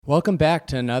Welcome back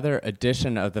to another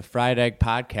edition of the Fried Egg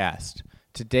Podcast.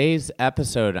 Today's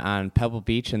episode on Pebble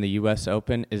Beach and the U.S.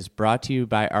 Open is brought to you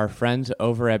by our friends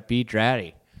over at Be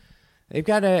Dratty. They've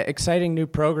got an exciting new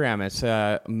program. It's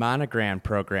a monogram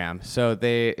program. So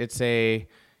it's a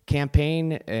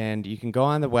campaign, and you can go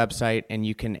on the website and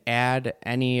you can add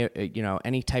any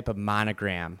type of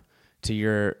monogram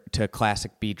to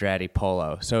classic Be Dratty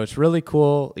polo. So it's really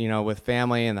cool, with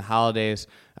family and the holidays.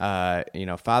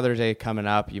 Father's Day coming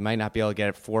up. You might not be able to get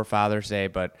it for Father's Day,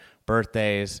 but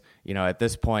birthdays, at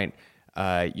this point,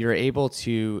 you're able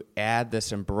to add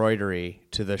this embroidery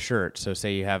to the shirt. So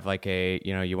say you have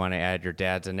you want to add your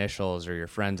dad's initials or your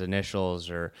friend's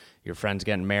initials, or your friend's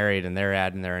getting married and they're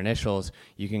adding their initials.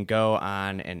 You can go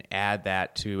on and add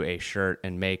that to a shirt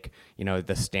and make,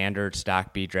 the standard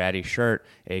stock Be Dratty shirt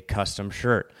a custom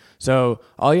shirt. So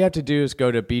all you have to do is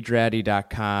go to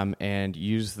bedratty.com and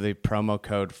use the promo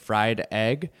code Fried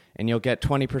Egg, and you'll get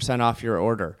 20% off your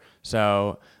order.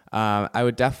 So I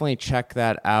would definitely check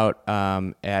that out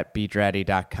at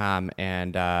bedratty.com.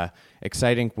 And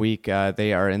exciting week.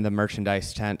 They are in the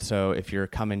merchandise tent, so if you're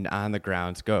coming on the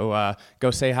grounds, go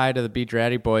say hi to the Be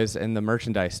Dratty boys in the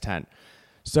merchandise tent.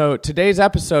 So today's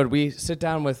episode, we sit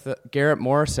down with Garrett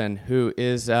Morrison, who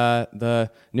is the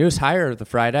newest hire of the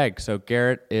Fried Egg. So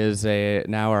Garrett is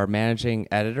now our managing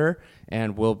editor,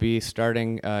 and will be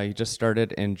starting, he just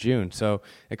started in June. So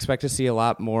expect to see a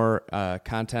lot more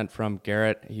content from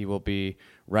Garrett. He will be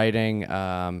writing,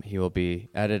 he will be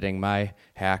editing my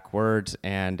hack words,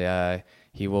 and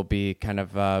he will be kind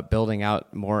of building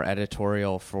out more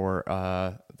editorial for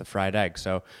the Fried Egg.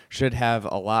 So should have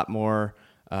a lot more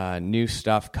new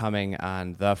stuff coming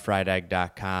on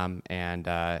thefriedegg.com,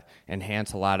 and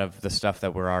enhance a lot of the stuff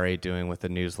that we're already doing with the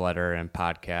newsletter and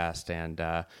podcast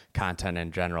and content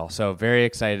in general. So very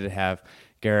excited to have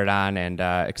Garrett on, and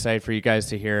excited for you guys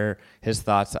to hear his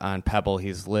thoughts on Pebble.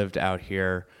 He's lived out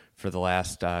here for the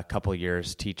last couple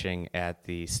years teaching at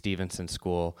the Stevenson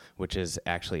School, which is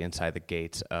actually inside the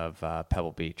gates of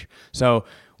Pebble Beach. So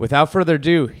without further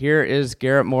ado, here is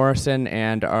Garrett Morrison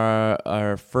and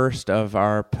our first of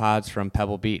our pods from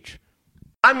Pebble Beach.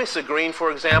 I miss a green,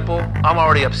 for example, I'm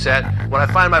already upset. When I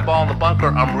find my ball in the bunker,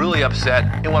 I'm really upset.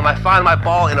 And when I find my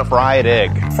ball in a fried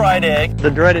egg. Fried egg. The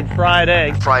dreaded fried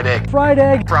egg. Fried egg. Fried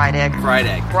egg. Fried egg. Fried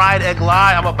egg. Fried egg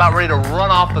lie, I'm about ready to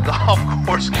run off the golf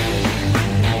course.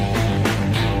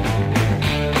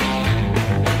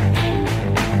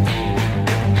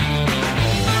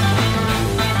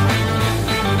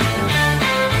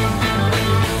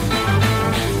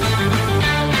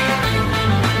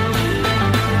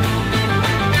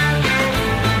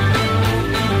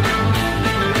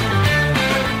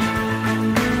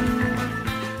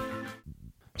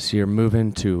 So you're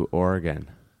moving to Oregon.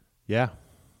 Yeah.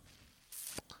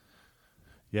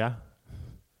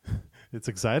 It's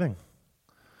exciting.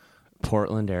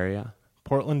 Portland area,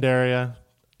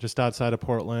 just outside of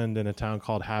Portland, in a town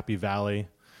called Happy Valley.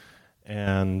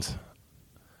 And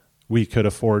we could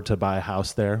afford to buy a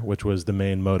house there, which was the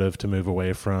main motive to move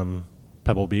away from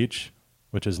Pebble Beach,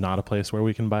 which is not a place where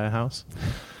we can buy a house.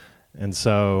 And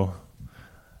so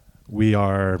we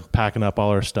are packing up all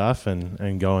our stuff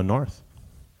and going north.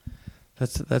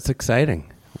 That's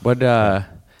exciting. What have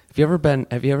you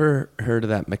ever heard of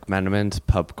that McMenamin's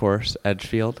pub course,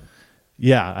 Edgefield?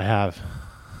 Yeah, I have.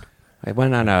 I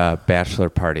went on a bachelor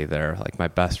party there. Like my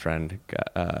best friend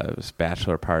was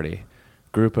bachelor party,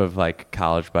 group of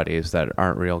college buddies that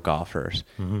aren't real golfers,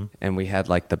 and we had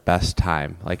the best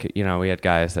time. We had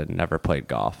guys that never played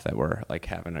golf that were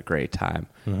having a great time,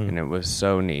 and it was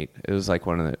so neat. It was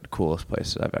one of the coolest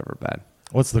places I've ever been.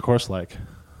 What's the course like?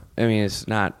 I mean, it's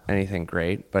not anything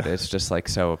great, but it's just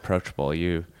so approachable.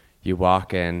 You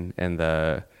walk in, and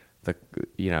the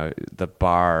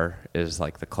bar is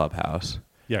the clubhouse.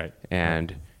 Yeah. Right.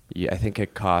 And I think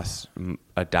it costs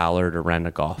 $1 to rent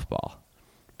a golf ball,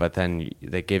 but then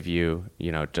they give you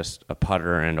just a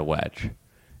putter and a wedge,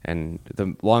 and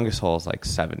the longest hole is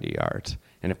 70 yards,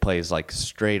 and it plays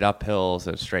straight up hills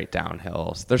and straight down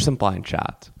hills. There's some blind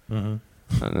shots, and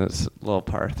it's a little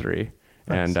par 3,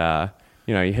 nice. And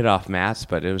you hit off mats,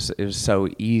 but it was so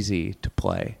easy to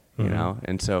play,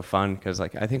 and so fun, because I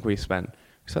think we spent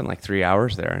 3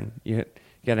 hours there, and you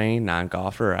get any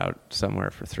non-golfer out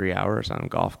somewhere for 3 hours on a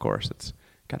golf course, it's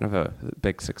kind of a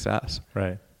big success.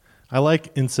 Right. I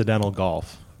like incidental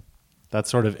golf. That's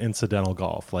sort of incidental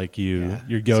golf.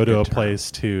 You go to a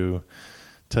place to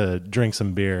drink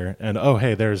some beer, and oh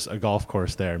hey, there's a golf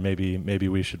course there. Maybe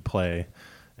we should play,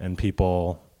 and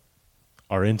people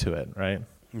are into it, right?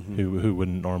 Who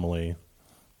wouldn't normally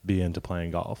be into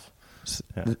playing golf.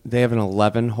 Yeah. They have an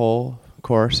 11-hole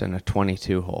course and a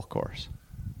 22-hole course.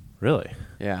 Really?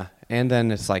 Yeah, and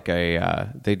then it's like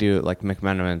they do like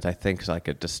McMenamins. I think is like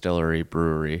a distillery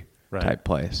brewery type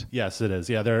place. Yes, it is.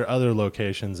 Yeah, there are other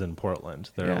locations in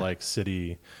Portland. There Yeah. are like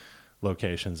city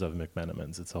locations of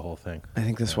McMenamins. It's a whole thing. I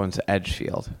think this one's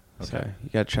Edgefield. So Okay. you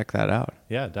got to check that out.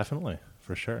 Yeah, definitely,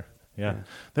 for sure. Yeah.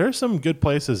 There are some good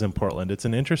places in Portland. It's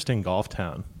an interesting golf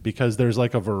town because there's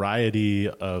like a variety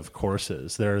of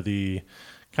courses. There are the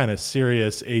kind of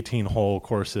serious 18-hole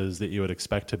courses that you would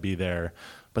expect to be there.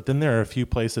 But then there are a few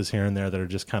places here and there that are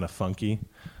just kind of funky.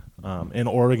 In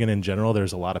Oregon in general,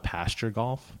 there's a lot of pasture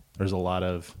golf. There's a lot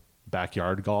of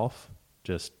backyard golf,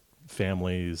 just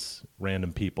families,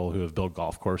 random people who have built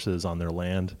golf courses on their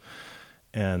land.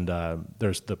 And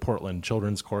there's the Portland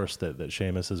Children's Course that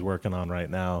Seamus is working on right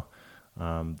now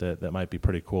that might be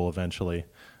pretty cool eventually.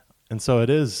 And so it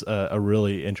is a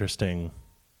really interesting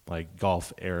like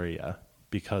golf area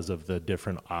because of the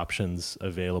different options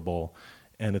available.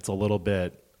 And it's a little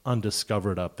bit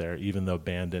undiscovered up there, even though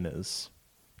Bandon is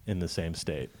in the same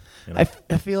state. You know?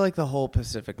 I feel like the whole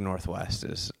Pacific Northwest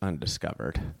is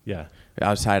undiscovered. Yeah.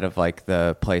 Outside of like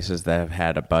the places that have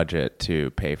had a budget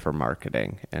to pay for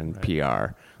marketing and PR.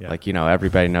 Yeah. Like,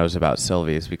 everybody knows about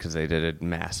Sylvie's because they did a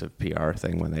massive PR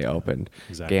thing when they opened.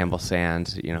 Exactly. Gamble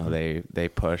Sands, they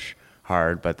push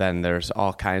hard, but then there's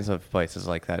all kinds of places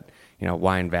like that,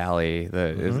 Wine Valley,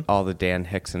 all the Dan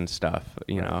Hickson stuff,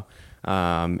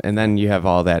 and then you have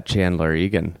all that Chandler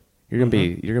Egan. You're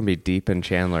gonna be deep in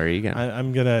Chandler Egan.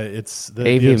 The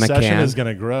obsession McCann. is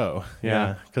gonna grow.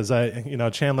 Yeah. Because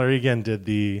Chandler Egan did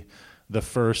the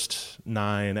first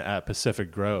 9 at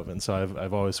Pacific Grove, and so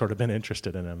I've always sort of been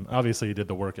interested in him. Obviously, he did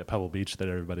the work at Pebble Beach that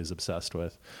everybody's obsessed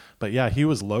with, but yeah, he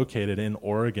was located in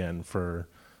Oregon for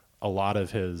a lot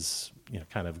of his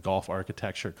kind of golf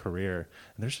architecture career.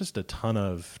 And there's just a ton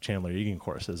of Chandler Egan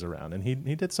courses around, and he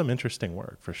did some interesting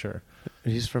work for sure.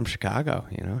 He's from Chicago,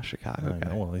 Chicago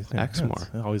guy. Well,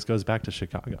 Exmoor. It always goes back to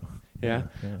Chicago. Yeah.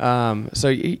 So,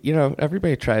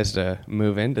 everybody tries to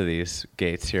move into these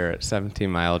gates here at 17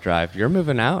 Mile Drive. You're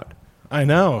moving out. I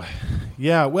know.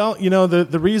 Yeah. Well,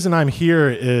 the reason I'm here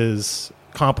is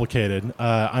complicated.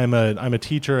 I'm a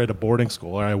teacher at a boarding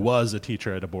school, or I was a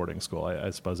teacher at a boarding school,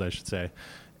 I suppose I should say.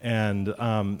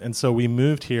 And so we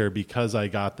moved here because I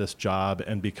got this job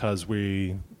and because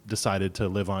we decided to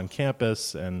live on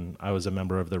campus, and I was a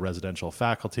member of the residential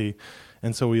faculty.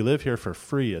 And so we live here for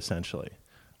free, essentially,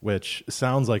 which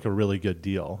sounds like a really good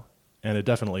deal. And it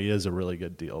definitely is a really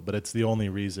good deal, but it's the only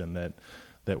reason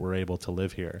that we're able to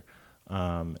live here.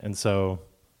 And so,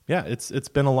 yeah, it's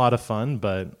been a lot of fun,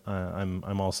 but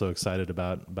I'm also excited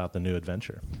about the new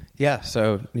adventure. Yeah,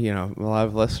 so a lot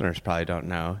of listeners probably don't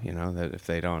know, that if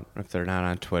they're not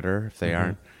on Twitter, if they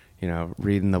aren't,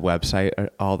 reading the website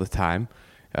all the time,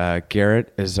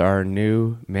 Garrett is our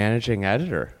new managing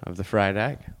editor of the Fried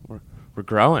Egg. We're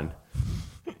growing.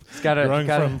 It's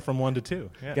growing from 1 to 2.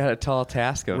 Yeah. Got a tall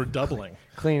task of we're doubling,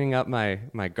 cleaning up my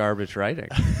garbage writing.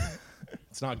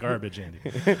 It's not garbage, Andy.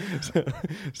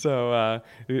 So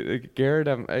Garrett,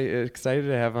 I'm excited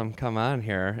to have him come on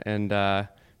here, and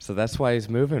so that's why he's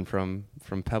moving from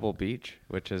Pebble Beach,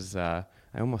 which is I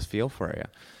almost feel for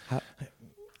you.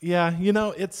 Yeah,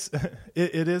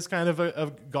 it is kind of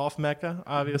a golf mecca.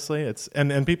 Obviously,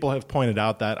 and people have pointed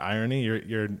out that irony.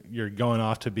 You're going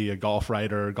off to be a golf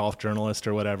writer, or golf journalist,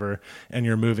 or whatever, and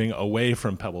you're moving away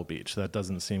from Pebble Beach. That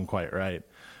doesn't seem quite right.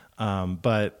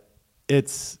 But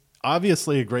it's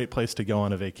obviously a great place to go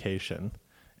on a vacation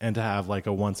and to have like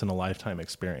a once in a lifetime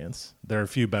experience. There are a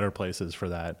few better places for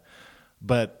that,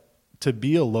 but to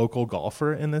be a local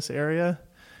golfer in this area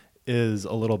is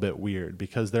a little bit weird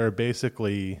because there are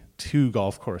basically 2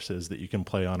 golf courses that you can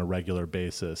play on a regular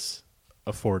basis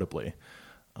affordably.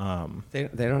 They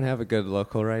don't have a good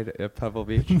local rate at Pebble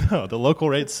Beach? No, the local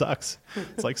rate sucks.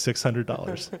 It's like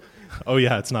 $600. Oh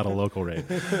yeah, it's not a local rate.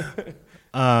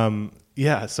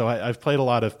 Yeah, so I've played a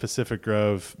lot of Pacific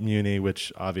Grove, Muni,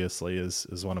 which obviously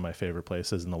is one of my favorite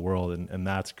places in the world, and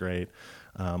that's great.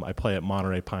 I play at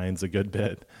Monterey Pines a good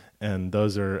bit, and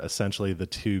those are essentially the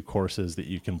 2 courses that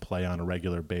you can play on a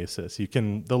regular basis.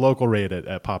 The local rate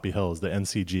at Poppy Hills, the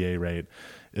NCGA rate,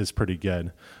 is pretty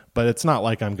good, but it's not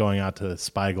like I'm going out to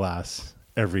Spyglass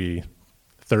every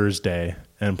Thursday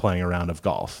and playing a round of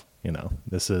golf.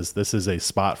 This is a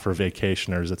spot for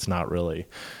vacationers. It's not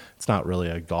really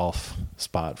a golf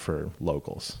spot for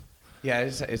locals. Yeah,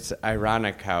 it's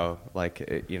ironic how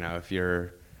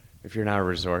if you're not a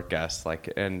resort guest,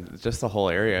 and just the whole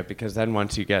area, because then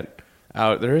once you get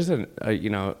out, there isn't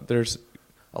there's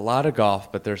a lot of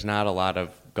golf, but there's not a lot of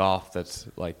golf that's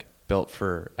built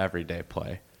for everyday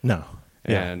play. No.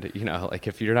 And, like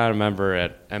if you're not a member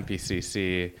at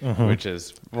MPCC, which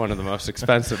is one of the most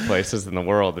expensive places in the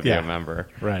world to be a member,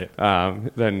 right?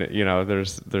 Then,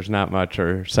 there's not much,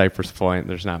 or Cypress Point,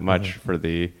 there's not much for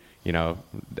the,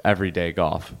 everyday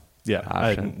golf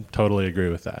option. I totally agree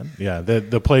with that. Yeah,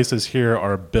 the places here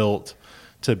are built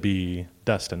to be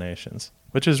destinations,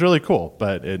 which is really cool,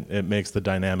 but it makes the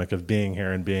dynamic of being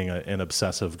here and being an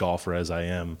obsessive golfer as I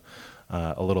am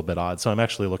a little bit odd. So I'm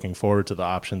actually looking forward to the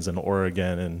options in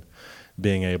Oregon and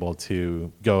being able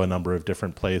to go a number of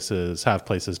different places, have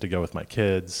places to go with my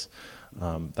kids.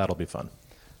 That'll be fun.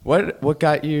 What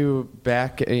got you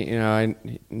back? I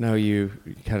know you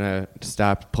kind of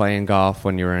stopped playing golf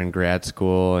when you were in grad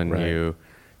school, and you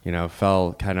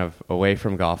fell kind of away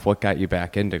from golf. What got you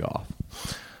back into golf?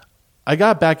 I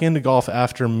got back into golf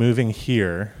after moving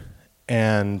here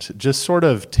and just sort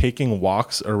of taking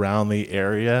walks around the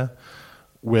area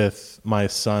with my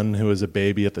son, who was a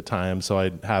baby at the time. So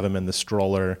I'd have him in the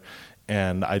stroller,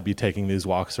 and I'd be taking these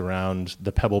walks around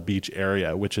the Pebble Beach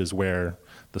area, which is where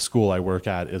the school I work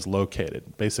at is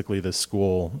located. Basically, this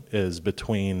school is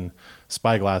between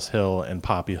Spyglass Hill and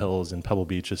Poppy Hills, and Pebble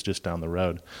Beach is just down the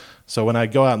road. So when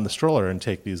I'd go out in the stroller and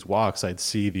take these walks, I'd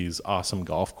see these awesome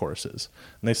golf courses.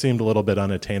 And they seemed a little bit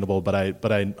unattainable, but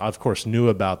I of course knew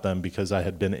about them because I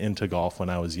had been into golf when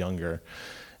I was younger.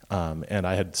 And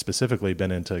I had specifically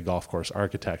been into golf course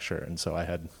architecture. And so I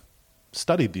had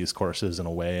studied these courses in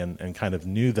a way and kind of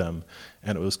knew them.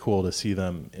 And it was cool to see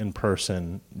them in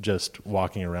person, just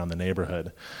walking around the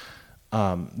neighborhood.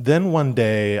 Then one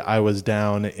day I was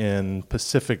down in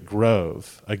Pacific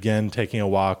Grove, again, taking a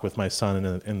walk with my son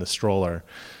in the stroller.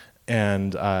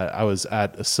 And I was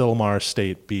at Asilmar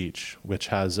State Beach, which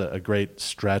has a great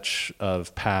stretch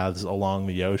of paths along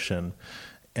the ocean.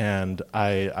 And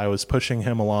I was pushing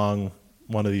him along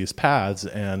one of these paths,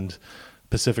 and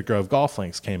Pacific Grove Golf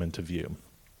Links came into view.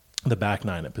 The back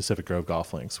nine at Pacific Grove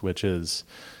Golf Links, which is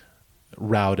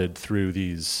routed through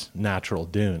these natural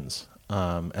dunes.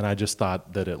 And I just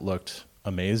thought that it looked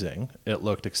amazing. It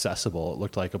looked accessible. It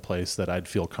looked like a place that I'd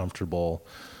feel comfortable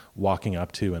walking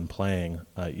up to and playing,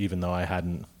 even though I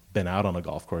hadn't been out on a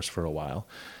golf course for a while.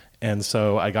 And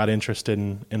so I got interested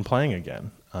in playing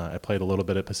again. I played a little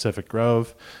bit at Pacific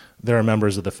Grove. There are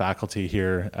members of the faculty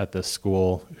here at this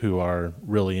school who are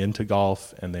really into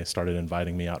golf, and they started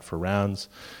inviting me out for rounds.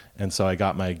 And so I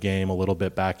got my game a little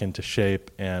bit back into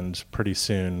shape, and pretty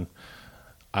soon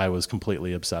I was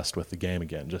completely obsessed with the game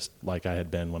again, just like I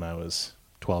had been when I was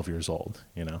 12 years old,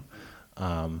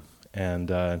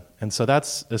 And so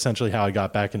that's essentially how I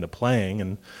got back into playing.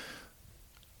 And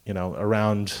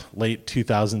around late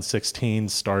 2016,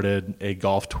 started a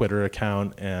golf Twitter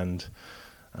account and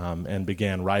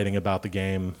began writing about the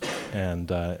game, and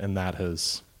that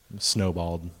has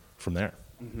snowballed from there.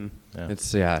 Mm-hmm.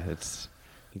 It's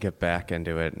you get back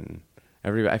into it, and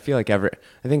I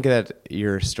think that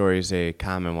your story is a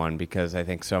common one, because I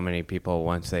think so many people,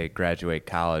 once they graduate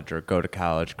college or go to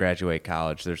college, graduate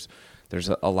college, there's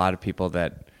a lot of people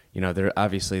that.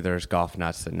 There's golf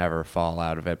nuts that never fall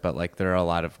out of it, but there are a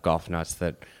lot of golf nuts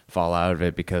that fall out of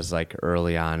it because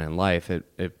early on in life,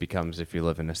 it becomes, if you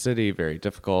live in a city, very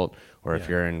difficult, or if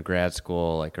you're in grad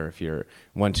school, or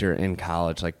once you're in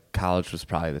college, college was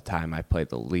probably the time I played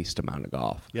the least amount of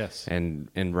golf. Yes. And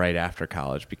right after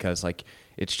college, because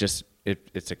it's just,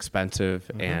 it's expensive,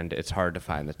 mm-hmm. and it's hard to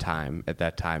find the time at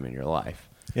that time in your life.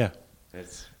 Yeah. I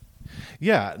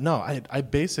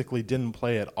basically didn't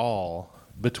play at all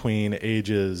between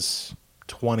ages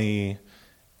 20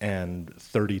 and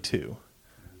 32.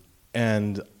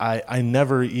 And I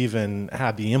never even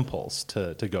had the impulse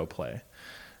to go play.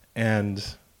 And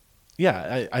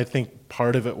I think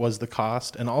part of it was the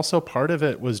cost, and also part of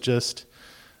it was just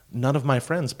none of my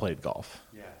friends played golf,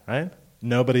 right?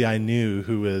 Nobody I knew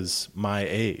who was my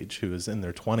age, who was in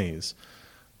their 20s,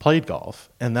 played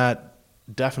golf. And that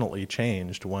definitely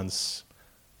changed once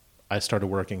I started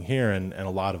working here, and a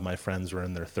lot of my friends were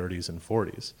in their 30s and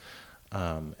 40s.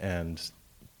 And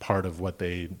part of what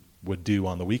they would do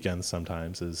on the weekends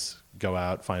sometimes is go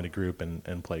out, find a group,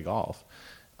 and play golf.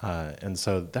 And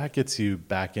so that gets you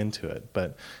back into it.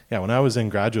 But when I was in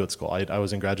graduate school, I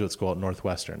was in graduate school at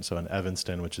Northwestern, so in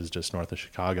Evanston, which is just north of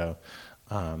Chicago.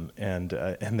 And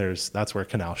that's where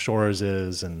Canal Shores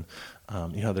is, and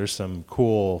there's some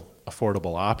cool,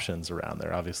 affordable options around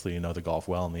there. Obviously, the golf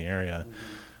well in the area. Mm-hmm.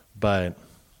 But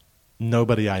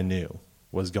nobody I knew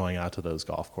was going out to those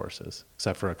golf courses,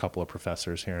 except for a couple of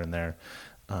professors here and there.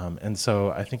 And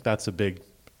so I think that's a big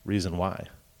reason why.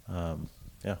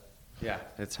 Yeah,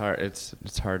 it's hard.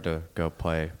 It's hard to go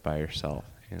play by yourself.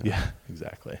 Yeah,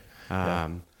 exactly.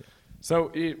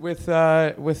 So with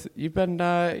you've been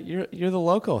you're the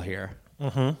local here.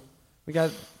 Mm-hmm. We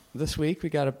got this week. We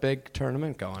got a big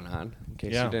tournament going on. In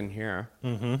case you didn't hear,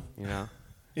 mm-hmm.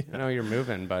 I know you're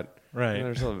moving, but right.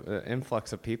 There's an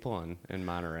influx of people in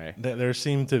Monterey. There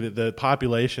seem to be, the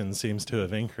population seems to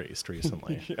have increased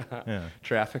recently. Yeah.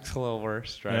 Traffic's a little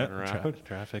worse driving around.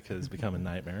 Traffic has become a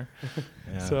nightmare.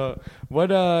 Yeah. So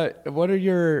what are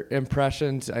your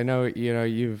impressions? I know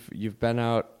you've been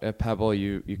out at Pebble.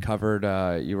 You covered.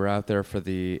 You were out there for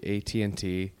the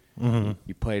AT&T. Mm-hmm.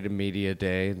 You played a media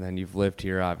day, and then you've lived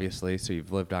here, obviously. So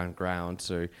you've lived on ground.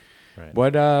 So right.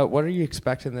 what are you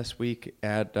expecting this week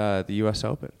at the U.S.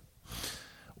 Open?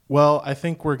 Well, I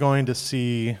think we're going to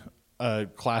see a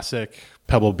classic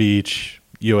Pebble Beach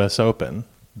U.S. Open.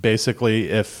 Basically,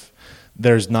 if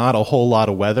there's not a whole lot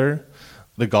of weather,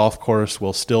 the golf course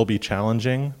will still be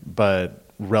challenging, but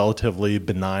relatively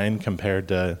benign compared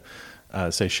to,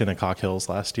 say, Shinnecock Hills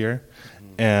last year.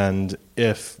 Mm-hmm. And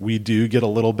if we do get a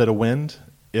little bit of wind,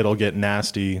 it'll get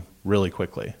nasty really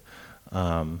quickly.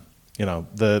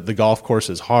 The golf course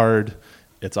is hard.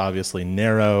 It's obviously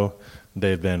narrow.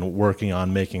 They've been working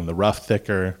on making the rough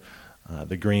thicker.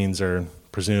 The greens are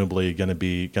presumably going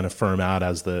to firm out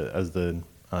as the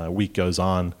week goes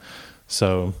on.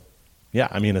 So, yeah,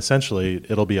 I mean, essentially,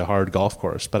 it'll be a hard golf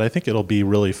course, but I think it'll be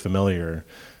really familiar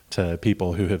to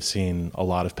people who have seen a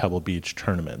lot of Pebble Beach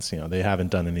tournaments. They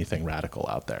haven't done anything radical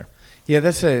out there. Yeah,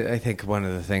 that's I think one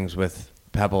of the things with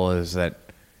Pebble is that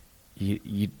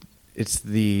it's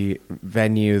the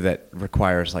venue that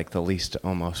requires like the least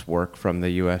almost work from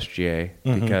the USGA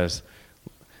mm-hmm. because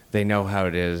they know how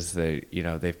it is.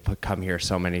 They've come here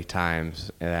so many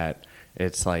times that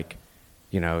it's like,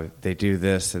 they do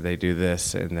this and they do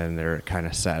this and then they're kind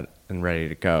of set and ready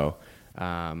to go.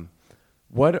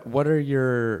 What are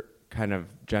your kind of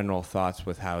general thoughts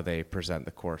with how they present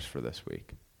the course for this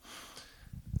week?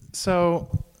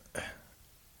 So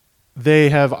they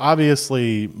have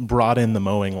obviously brought in the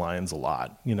mowing lines a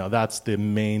lot. That's the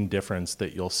main difference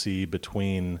that you'll see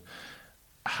between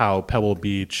how Pebble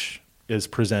Beach is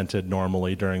presented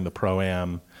normally during the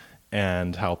Pro-Am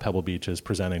and how Pebble Beach is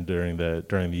presenting during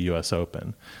the U.S.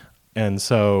 Open. And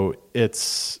so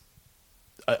it's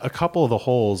a couple of the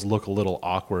holes look a little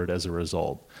awkward as a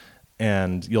result.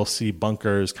 And you'll see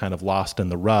bunkers kind of lost in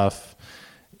the rough.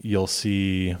 You'll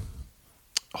see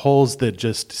holes that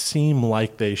just seem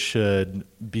like they should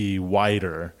be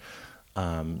wider,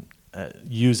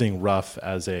 using rough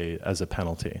as a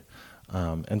penalty.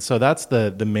 And so that's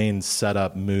the main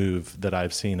setup move that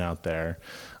I've seen out there.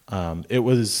 It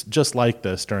was just like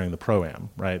this during the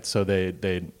Pro-Am, right? So the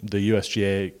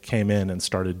USGA came in and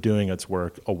started doing its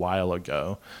work a while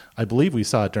ago. I believe we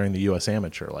saw it during the U.S.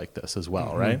 Amateur like this as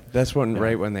well, mm-hmm. right? That's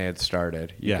right when they had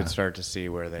started. You Yeah. could start to see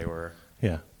where they were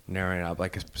narrowing up.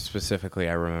 Like specifically,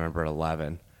 I remember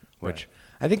 11, which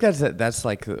right. I think that's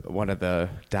like one of the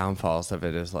downfalls of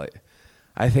it is like,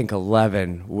 I think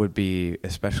 11 would be,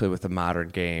 especially with the modern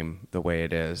game the way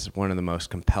it is, one of the most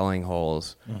compelling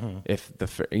holes. Mm-hmm. If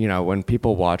when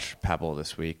people watch Pebble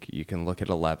this week, you can look at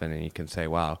 11 and you can say,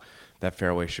 "Wow, that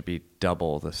fairway should be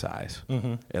double the size,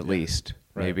 mm-hmm. at least,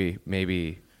 right.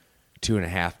 maybe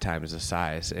 2.5 times the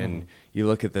size." Mm-hmm. And you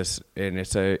look at this, and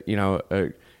it's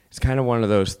it's kind of one of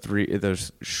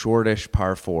those shortish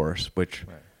par fours, which.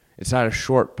 Right. It's not a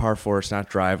short par four. It's not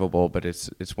drivable, but it's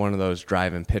one of those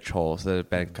drive and pitch holes that have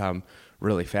become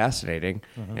really fascinating.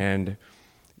 Mm-hmm. And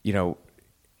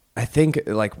I think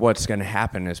like what's going to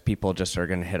happen is people just are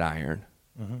going to hit iron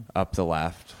mm-hmm. up the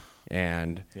left,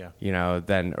 and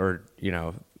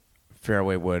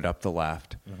fairway wood up the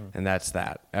left, mm-hmm. and that's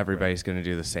that. Everybody's going to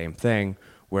do the same thing.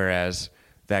 Whereas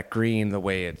that green, the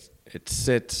way it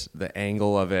sits, the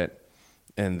angle of it,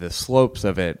 and the slopes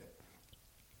of it.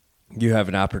 You have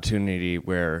an opportunity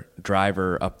where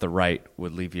driver up the right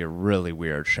would leave you a really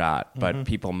weird shot, but mm-hmm.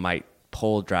 people might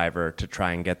pull driver to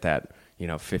try and get that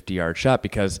 50-yard shot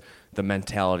because the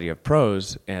mentality of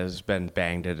pros has been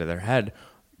banged into their head.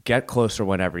 Get closer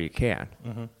whenever you can,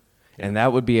 mm-hmm. and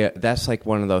that would be that's like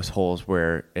one of those holes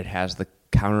where it has the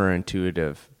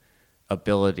counterintuitive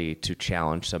ability to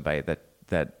challenge somebody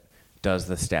that does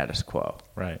the status quo.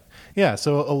 Right. Yeah,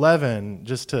 so 11,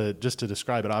 just to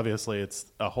describe it, obviously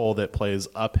it's a hole that plays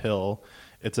uphill.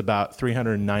 It's about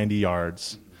 390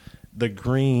 yards. The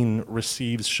green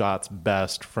receives shots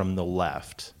best from the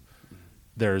left.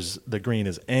 The green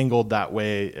is angled that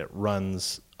way, it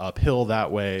runs uphill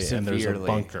that way, and there's a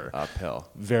bunker. Uphill.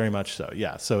 Very much so,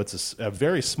 yeah. So it's a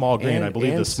very small green, I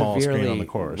believe the smallest green on the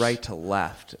course. Right to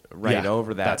left,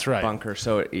 over that that's right. bunker.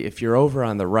 So if you're over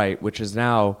on the right, which is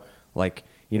now like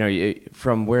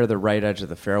from where the right edge of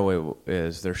the fairway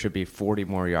is, there should be 40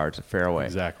 more yards of fairway.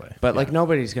 Exactly. But like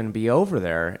nobody's going to be over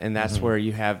there, and that's where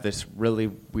you have this really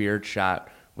weird shot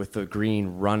with the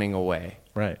green running away.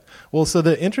 Right. Well, so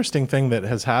the interesting thing that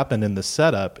has happened in the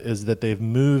setup is that they've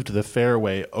moved the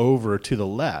fairway over to the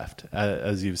left,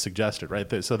 as you've suggested,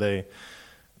 right? So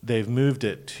they've moved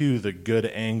it to the good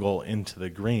angle into the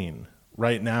green.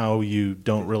 Right now, you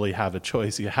don't really have a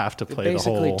choice. You have to play the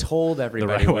hole. Basically told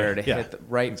everybody where to hit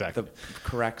the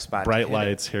correct spot. Bright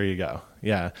lights, here you go.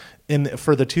 Yeah.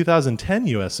 For the 2010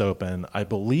 U.S. Open, I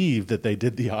believe that they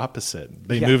did the opposite.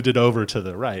 They moved it over to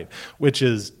the right, which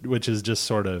is just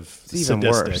sort of even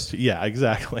sadistic. Worse. Yeah,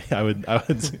 exactly. I would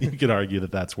you could argue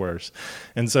that that's worse.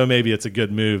 And so maybe it's a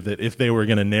good move that if they were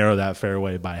going to narrow that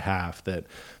fairway by half, that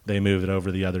they move it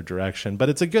over the other direction. But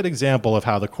it's a good example of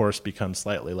how the course becomes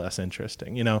slightly less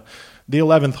interesting. The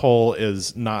 11th hole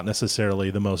is not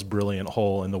necessarily the most brilliant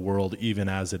hole in the world, even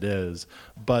as it is,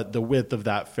 but the width of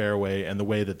that fairway and the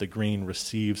way that the green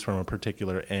receives from a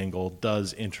particular angle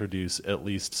does introduce at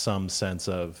least some sense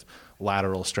of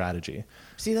lateral strategy.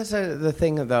 See, that's the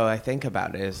thing, though, I think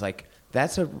about it is like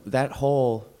that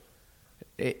hole,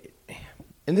 and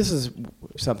this is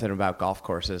something about golf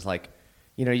courses, like,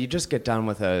 you just get done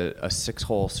with a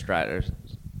 6-hole stretch,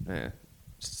 or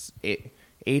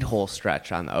 8-hole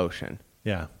stretch on the ocean.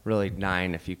 Yeah. Really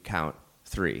 9 if you count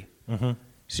 3. Mm-hmm.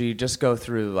 So you just go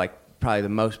through like probably the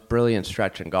most brilliant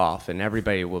stretch in golf, and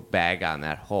everybody will bag on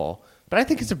that hole. But I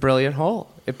think it's a brilliant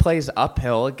hole. It plays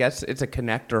uphill. It's a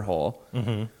connector hole.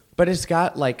 Mm-hmm. But it's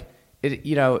got like,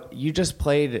 you just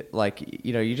played like,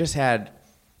 you just had,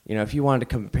 if you wanted to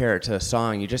compare it to a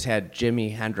song, you just had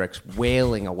Jimi Hendrix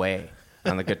wailing away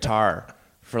on the guitar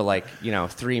for like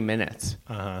 3 minutes,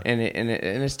 and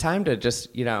it's time to just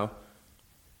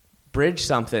bridge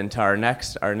something to our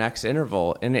next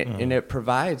interval, and it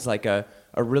provides like a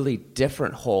really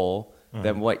different hole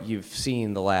than what you've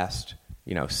seen the last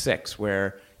 6,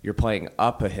 where you're playing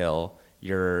up a hill,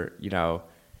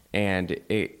 and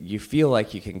you feel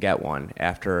like you can get one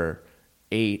after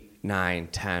 8, 9,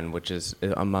 10, which is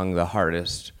among the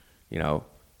hardest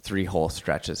 3-hole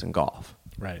stretches in golf.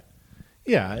 Right.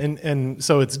 Yeah, and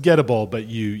so it's gettable, but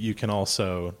you can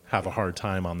also have a hard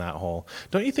time on that hole.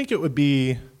 Don't you think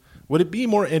would it be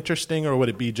more interesting, or would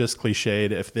it be just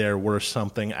cliched if there were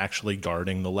something actually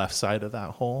guarding the left side of that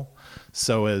hole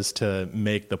so as to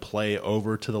make the play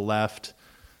over to the left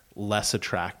less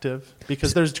attractive?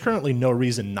 Because there's currently no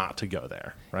reason not to go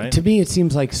there, right? To me, it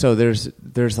seems like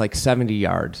there's like 70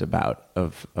 yards about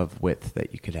of width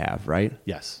that you could have, right?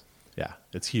 Yes. Yeah,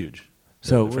 it's huge.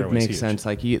 So it would make sense.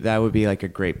 Like that would be like a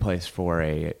great place for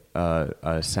a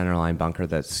centerline bunker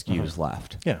that skews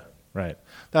left. Yeah, right.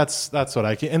 That's what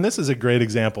I can. And this is a great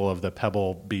example of the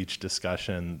Pebble Beach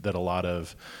discussion that a lot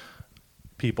of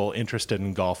people interested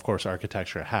in golf course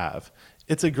architecture have.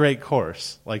 It's a great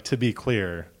course. Like, to be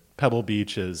clear, Pebble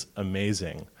Beach is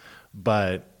amazing,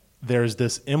 but there's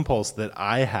this impulse that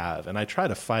I have, and I try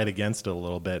to fight against it a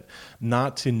little bit,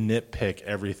 not to nitpick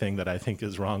everything that I think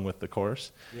is wrong with the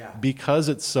course. Yeah. Because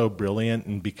it's so brilliant,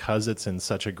 and because it's in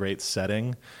such a great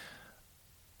setting,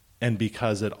 and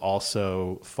because it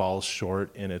also falls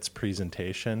short in its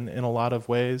presentation in a lot of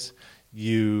ways,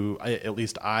 at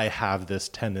least I have this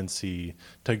tendency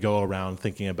to go around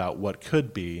thinking about what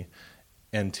could be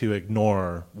and to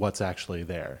ignore what's actually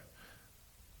there.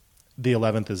 The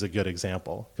 11th is a good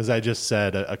example, because I just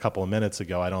said a couple of minutes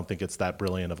ago, I don't think it's that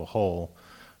brilliant of a hole.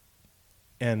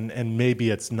 And maybe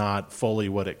it's not fully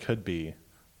what it could be,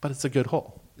 but it's a good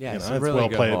hole. Yeah, it's a really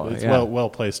good hole. It's well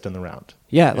placed in the round.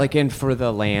 Yeah, like, and for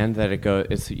the land that it goes,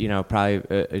 it's, probably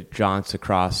it jaunts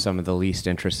across some of the least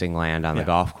interesting land on the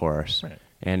golf course. Right.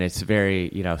 And it's very,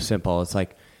 simple. It's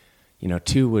like,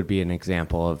 2 would be an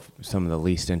example of some of the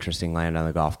least interesting land on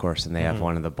the golf course, and they have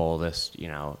one of the boldest,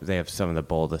 they have some of the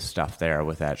boldest stuff there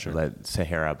with that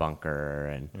Sahara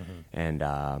bunker, and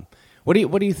what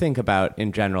do you think about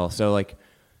in general? So like,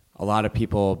 a lot of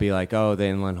people will be like, oh, the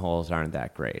inland holes aren't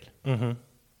that great. Mm-hmm.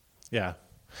 Yeah.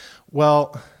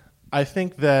 Well, I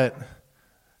think that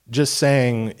just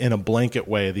saying in a blanket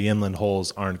way the inland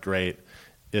holes aren't great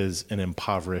is an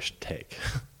impoverished take.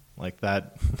 Like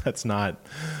that's not.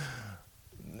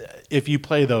 If you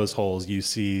play those holes, you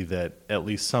see that at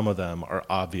least some of them are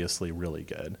obviously really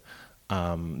good.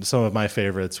 Some of my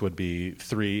favorites would be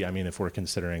 3. I mean, if we're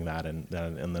considering that an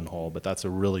inland hole, but that's a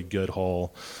really good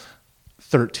hole.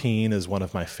 13 is one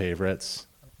of my favorites.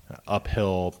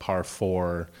 Uphill par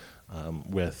 4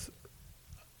 with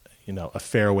a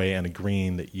fairway and a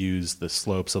green that use the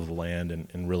slopes of the land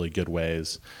in really good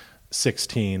ways.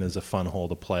 16 is a fun hole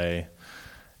to play.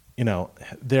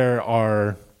 There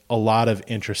are a lot of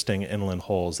interesting inland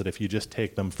holes that if you just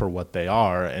take them for what they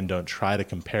are and don't try to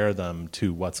compare them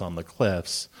to what's on the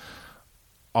cliffs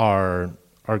are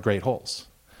great holes.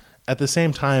 At the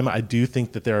same time, I do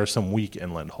think that there are some weak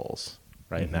inland holes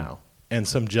right now and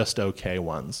some just okay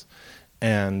ones.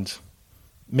 And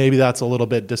maybe that's a little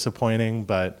bit disappointing,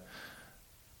 but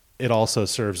it also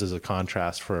serves as a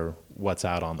contrast for what's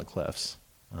out on the cliffs.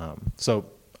 So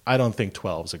I don't think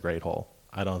 12 is a great hole.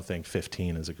 I don't think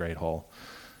 15 is a great hole.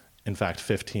 In fact,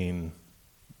 15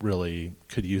 really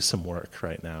could use some work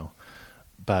right now.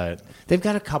 But they've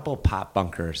got a couple pop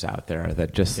bunkers out there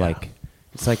that just like,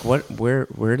 it's like,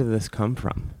 where did this come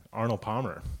from? Arnold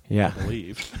Palmer, I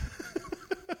believe.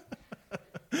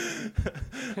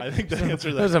 I think the answer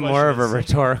to that was more of a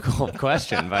rhetorical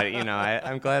question, but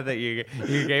I'm glad that you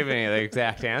gave me the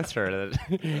exact answer.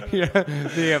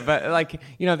 That,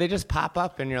 but they just pop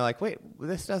up, and you're like, wait,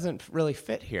 this doesn't really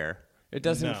fit here. It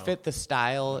doesn't fit the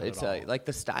style. It's like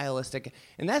the stylistic,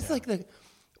 and that's like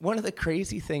one of the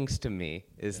crazy things to me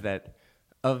is that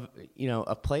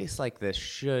a place like this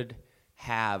should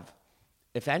have,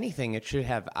 if anything, it should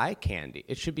have eye candy.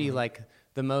 It should be like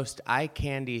the most eye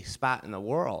candy spot in the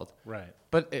world. Right.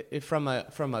 But from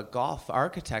a golf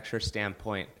architecture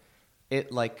standpoint,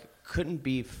 it like couldn't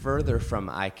be further from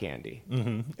eye candy.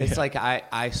 It's like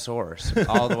eyesores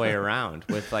all the way around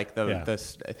with like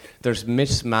there's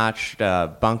mismatched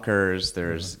bunkers.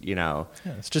 There's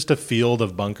it's just a field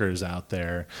of bunkers out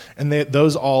there, and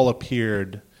those all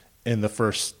appeared in the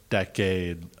first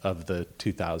decade of the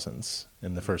 2000s,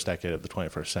 in the first decade of the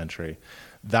 21st century.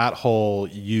 That hole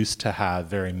used to have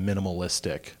very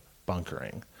minimalistic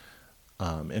bunkering.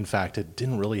 In fact, it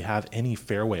didn't really have any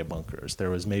fairway bunkers.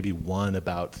 There was maybe one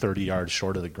about 30 yards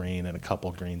short of the green and a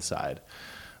couple greenside.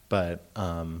 But,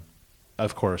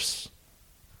 of course,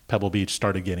 Pebble Beach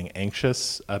started getting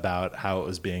anxious about how it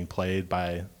was being played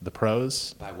by the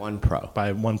pros. By one pro.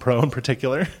 By one pro in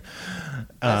particular.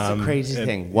 That's the crazy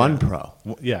thing. One pro.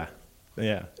 Yeah.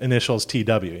 Initials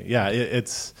TW. Yeah,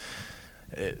 it's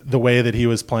the way that he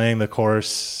was playing the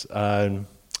course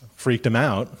freaked him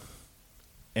out.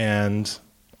 And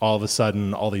all of a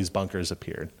sudden, all these bunkers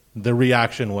appeared. The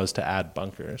reaction was to add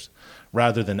bunkers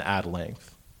rather than add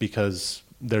length, because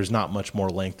there's not much more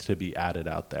length to be added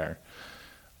out there.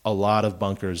 A lot of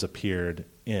bunkers appeared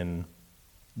in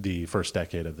the first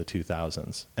decade of the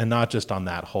 2000s, and not just on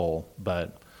that hole,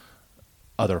 but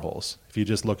other holes. If you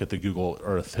just look at the Google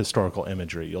Earth historical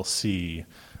imagery, you'll see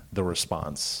the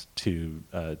response to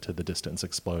the distance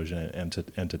explosion and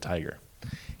to Tiger.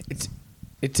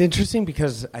 It's interesting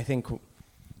because I think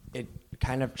it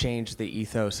kind of changed the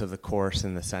ethos of the course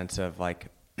in the sense of like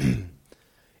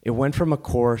it went from a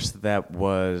course that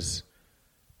was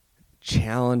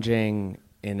challenging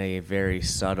in a very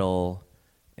subtle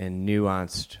and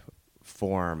nuanced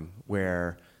form,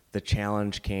 where the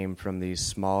challenge came from these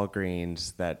small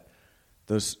greens, that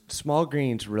those small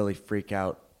greens really freak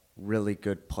out really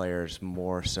good players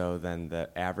more so than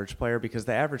the average player, because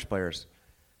the average player's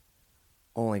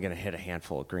only going to hit a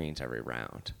handful of greens every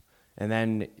round. And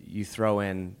then you throw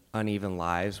in uneven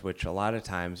lies, which a lot of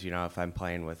times, if I'm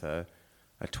playing with a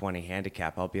 20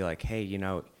 handicap, I'll be like, hey,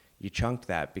 you chunked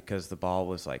that because the ball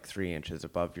was like 3 inches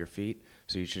above your feet,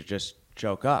 so you should just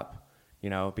choke up,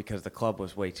 because the club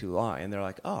was way too long. And they're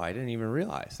like, oh, I didn't even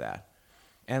realize that.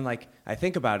 And like, I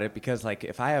think about it because like,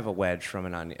 if I have a wedge from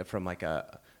like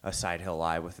a side hill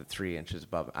lie with it 3 inches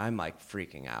above, I'm like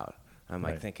freaking out. I'm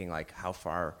like thinking like, how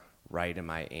far right am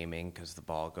I aiming, because the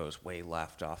ball goes way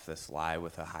left off this lie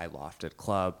with a high lofted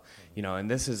club, and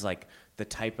this is like the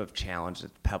type of challenge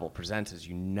that Pebble presents, is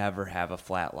you never have a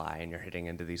flat lie and you're hitting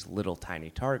into these little tiny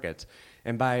targets.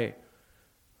 And by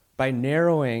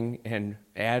narrowing and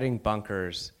adding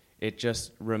bunkers, it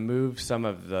just removes some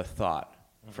of the thought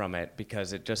from it,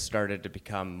 because it just started to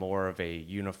become more of a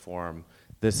uniform,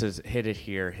 this is hit it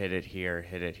here, hit it here,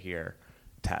 hit it here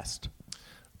test.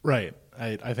 Right.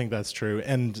 I think that's true.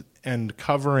 And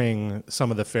covering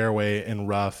some of the fairway in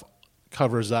rough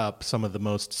covers up some of the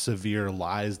most severe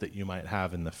lies that you might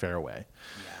have in the fairway.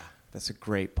 Yeah, that's a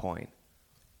great point.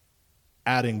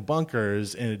 Adding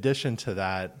bunkers, in addition to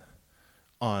that,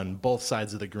 on both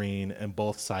sides of the green and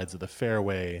both sides of the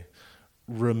fairway,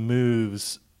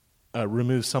 removes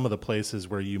some of the places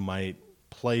where you might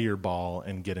play your ball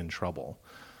and get in trouble.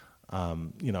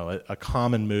 A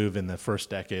common move in the first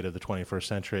decade of the 21st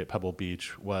century at Pebble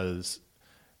Beach was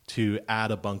to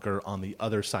add a bunker on the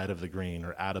other side of the green,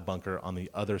 or add a bunker on the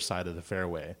other side of the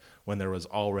fairway, when there was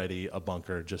already a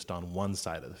bunker just on one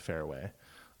side of the fairway.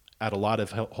 At a lot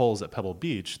of holes at Pebble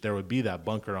Beach, there would be that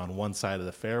bunker on one side of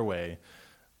the fairway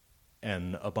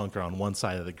and a bunker on one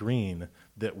side of the green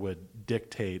that would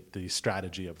dictate the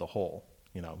strategy of the hole.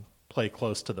 Play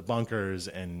close to the bunkers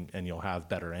and you'll have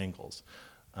better angles.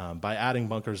 By adding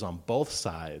bunkers on both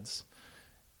sides,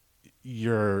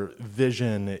 your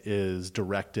vision is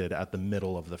directed at the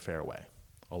middle of the fairway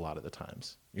a lot of the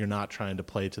times. You're not trying to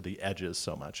play to the edges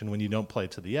so much. And when you don't play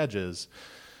to the edges,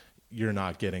 you're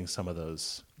not getting some of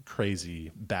those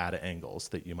crazy bad angles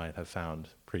that you might have found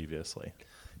previously.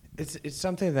 It's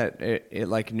something that it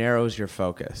like narrows your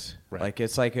focus. Right. Like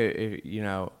it's like I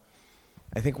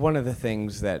think one of the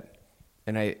things that,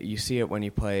 and you see it when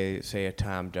you play, say, a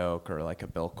Tom Doak or like a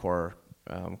Bill Coore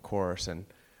course, and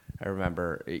I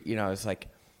remember, it's like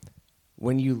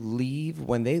when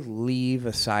they leave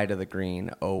a side of the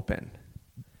green open,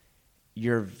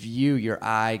 your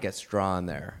eye gets drawn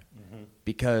there,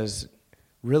 because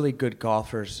really good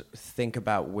golfers think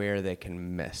about where they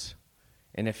can miss.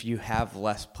 And if you have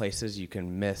less places you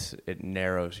can miss, it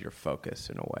narrows your focus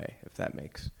in a way, if that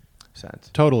makes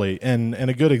sense. Totally. And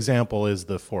a good example is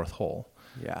the fourth hole.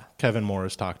 Yeah. Kevin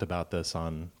Morris talked about this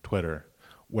on Twitter,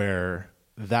 where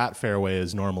that fairway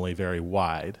is normally very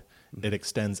wide. It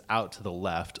extends out to the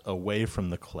left away from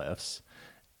the cliffs.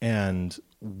 And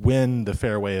when the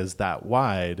fairway is that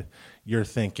wide, you're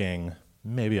thinking,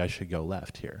 maybe I should go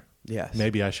left here. Yes.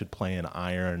 Maybe I should play an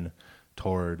iron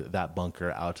toward that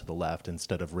bunker out to the left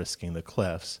instead of risking the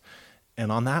cliffs.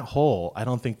 And on that hole, I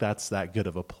don't think that's that good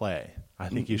of a play. I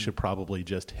think you should probably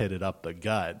just hit it up the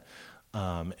gut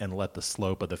and let the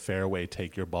slope of the fairway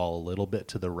take your ball a little bit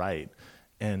to the right.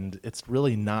 And it's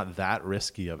really not that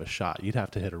risky of a shot. You'd have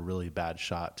to hit a really bad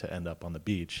shot to end up on the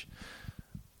beach.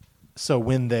 So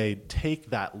when they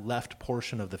take that left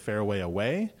portion of the fairway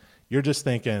away, you're just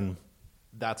thinking,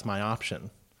 that's my option.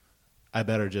 I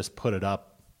better just put it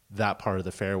up that part of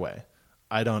the fairway.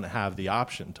 I don't have the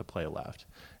option to play left.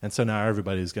 And so now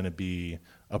everybody's going to be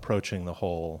approaching the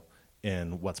hole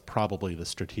in what's probably the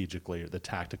strategically or the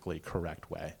tactically correct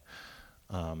way.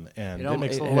 And it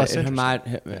makes it a little less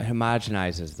interesting. It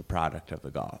homogenizes the product of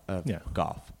the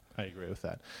golf. I agree with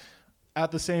that.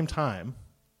 At the same time,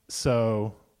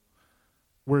 so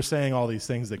we're saying all these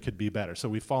things that could be better. So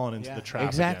we've fallen into the trap.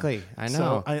 Exactly. Again. I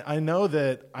know. So I know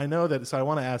that. So I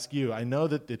want to ask you. I know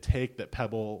that the take that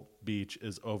Pebble Beach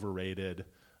is overrated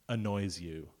annoys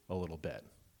you a little bit,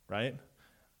 right?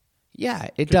 Yeah,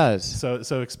 it does.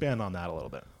 So expand on that a little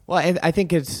bit. Well, I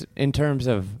think it's in terms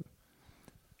of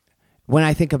when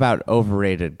I think about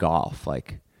overrated golf,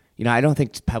 like, I don't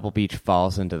think Pebble Beach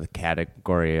falls into the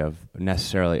category of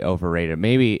necessarily overrated.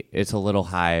 Maybe it's a little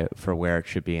high for where it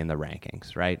should be in the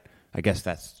rankings, right? I guess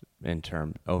that's in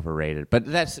term overrated. But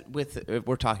that's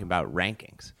we're talking about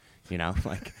rankings,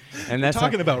 and that's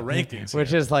talking about rankings,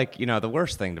 which is like, the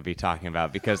worst thing to be talking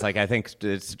about, because like I think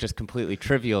it's just completely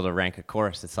trivial to rank a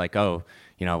course. It's like,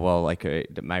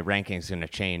 my ranking's going to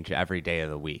change every day of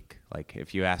the week. Like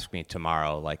if you ask me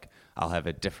tomorrow, like I'll have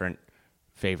a different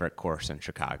favorite course in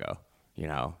Chicago,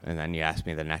 and then you ask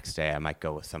me the next day, I might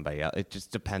go with somebody else. It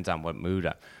just depends on what mood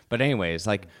I'm. But anyways,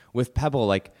 like with Pebble,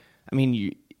 like, I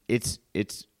mean, it's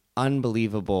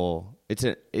unbelievable. It's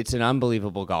an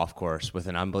unbelievable golf course with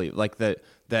an unbelievable, like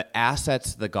the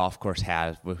assets the golf course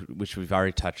has, which we've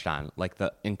already touched on, like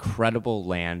the incredible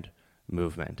land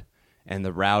movement and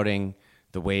the routing,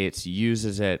 the way it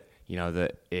uses it,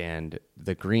 and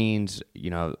the greens,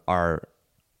 are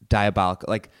diabolical.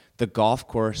 Like the golf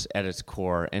course at its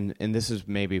core, and this is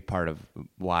maybe part of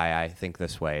why I think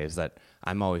this way, is that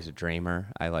I'm always a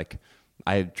dreamer.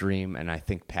 I dream and I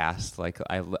think past. Like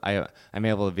I'm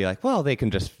able to be like, well, they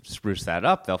can just spruce that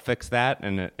up. They'll fix that,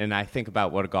 and I think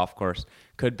about what a golf course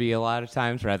could be a lot of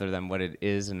times rather than what it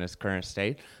is in its current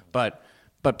state. But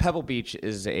Pebble Beach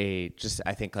is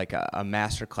I think like a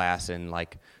master class in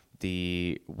like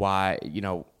the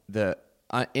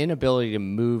inability to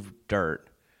move dirt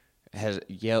has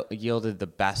yielded the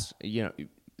best.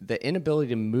 The inability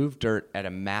to move dirt at a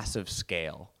massive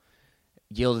scale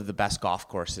yielded the best golf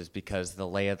courses because the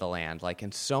lay of the land. Like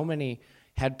in so many,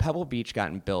 had Pebble Beach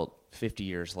gotten built 50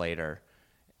 years later,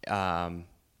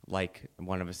 like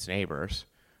one of its neighbors,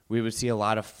 we would see a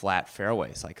lot of flat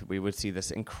fairways. Like we would see this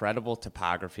incredible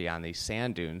topography on these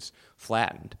sand dunes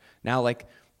flattened. Now, like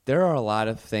there are a lot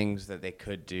of things that they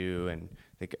could do,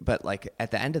 but like at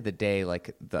the end of the day,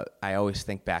 like I always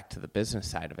think back to the business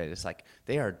side of it. It's like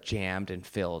they are jammed and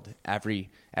filled every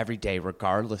day,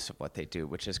 regardless of what they do,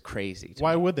 which is crazy.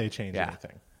 Why would they change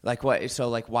anything? Like what? So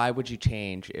like, why would you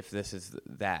change if this is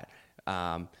that?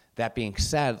 That being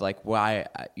said, like why?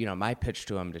 My pitch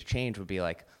to them to change would be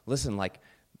like, listen, like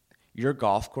your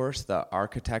golf course, the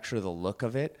architecture, the look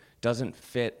of it doesn't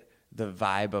fit the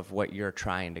vibe of what you're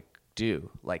trying to do.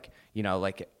 Like,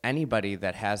 like anybody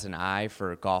that has an eye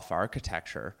for golf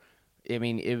architecture, I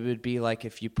mean, it would be like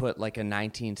if you put like a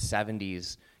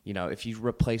 1970s, if you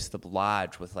replace the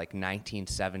lodge with like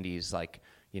 1970s, like,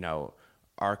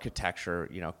 architecture,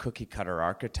 cookie cutter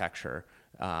architecture,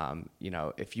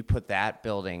 if you put that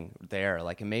building there,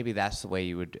 like, and maybe that's the way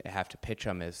you would have to pitch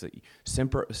them, is that you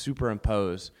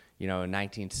superimpose, a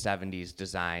 1970s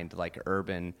designed like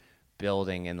urban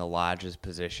building in the lodge's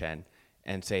position,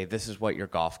 and say, this is what your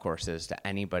golf course is to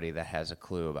anybody that has a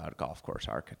clue about golf course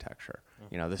architecture.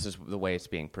 This is the way it's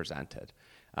being presented.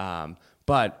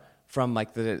 But from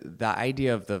like the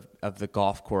idea of the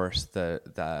golf course,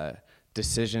 the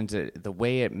decisions, the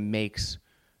way it makes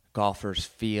golfers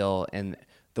feel. And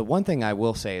the one thing I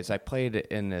will say is I played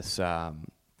in this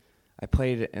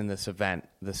event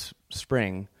this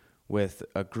spring with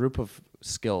a group of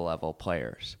skill level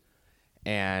players.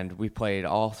 And we played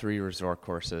all 3 resort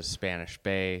courses: Spanish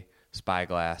Bay,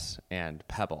 Spyglass, and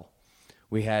Pebble.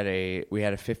 We had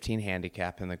a 15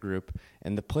 handicap in the group,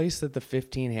 and the place that the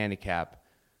 15 handicap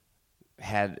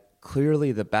had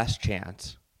clearly the best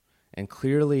chance and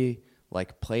clearly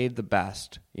like played the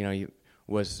best,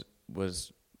 was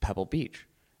Pebble Beach.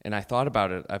 And I thought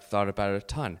about it. I've thought about it a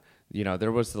ton.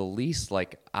 There was the least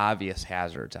like obvious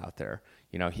hazards out there.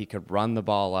 He could run the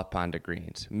ball up onto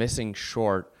greens, missing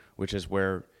short, which is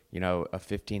where, a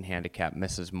 15 handicap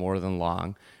misses more than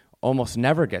long, almost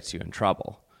never gets you in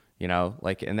trouble,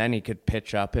 and then he could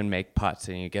pitch up and make putts,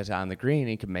 and he gets on the green,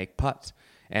 he could make putts.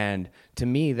 And to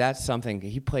me, that's something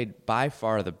he played by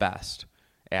far the best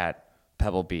at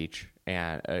Pebble Beach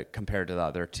and compared to the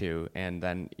other 2. And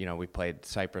then, we played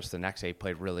Cypress the next day. He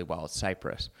played really well at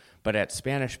Cypress. But at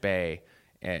Spanish Bay,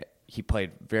 he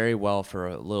played very well for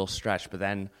a little stretch, but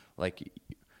then like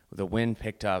the wind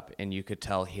picked up and you could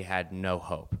tell he had no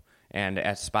hope. And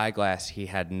at Spyglass, he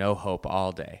had no hope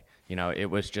all day. It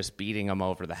was just beating him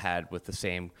over the head with the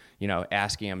same,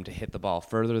 asking him to hit the ball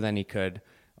further than he could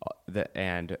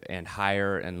and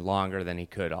higher and longer than he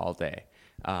could all day.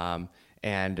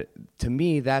 And to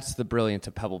me, that's the brilliance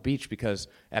of Pebble Beach, because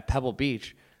at Pebble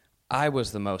Beach, I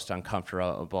was the most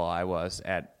uncomfortable I was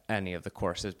at any of the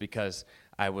courses, because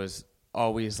I was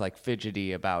always like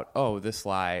fidgety about, this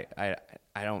lie,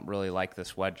 I don't really like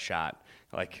this wedge shot.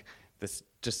 Like, this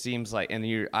just seems like, and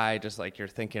your eye just like you're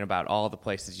thinking about all the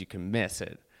places you can miss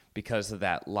it because of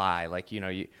that lie. Like,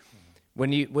 if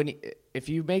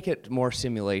you make it more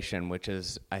simulation, which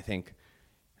is, I think,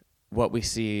 what we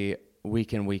see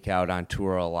week in, week out on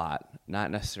tour a lot,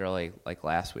 not necessarily like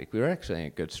last week. We were actually in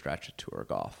a good stretch of tour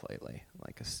golf lately,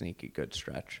 like a sneaky good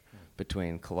stretch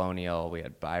between Colonial, we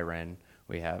had Byron,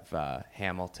 we have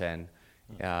Hamilton.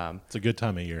 It's a good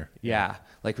time of year. Yeah,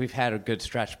 like we've had a good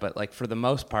stretch, but like for the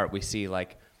most part, we see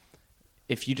like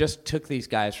if you just took these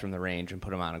guys from the range and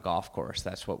put them on a golf course,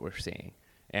 that's what we're seeing.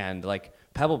 And like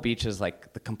Pebble Beach is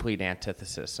like the complete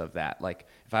antithesis of that. Like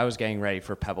if I was getting ready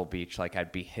for Pebble Beach, like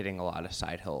I'd be hitting a lot of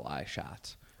side hill lie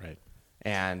shots. Right.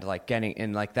 And like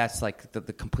that's like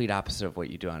the complete opposite of what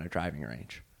you do on a driving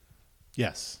range.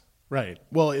 Yes. Right.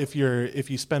 Well, if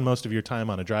you spend most of your time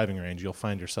on a driving range, you'll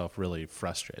find yourself really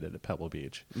frustrated at Pebble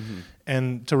Beach. Mm-hmm.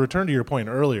 And to return to your point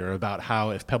earlier about how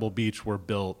if Pebble Beach were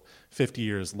built 50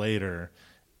 years later,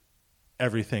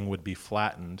 everything would be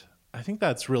flattened, I think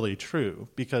that's really true,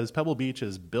 because Pebble Beach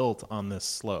is built on this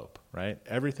slope, right?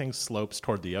 Everything slopes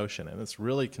toward the ocean, and it's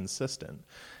really consistent.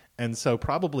 And so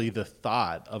probably the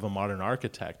thought of a modern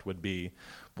architect would be,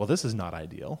 well, this is not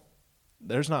ideal.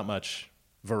 There's not much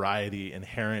variety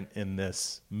inherent in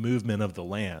this movement of the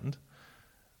land.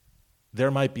 There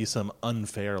might be some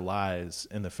unfair lies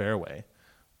in the fairway.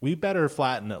 We better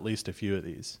flatten at least a few of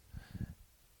these.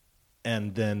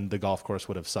 And then the golf course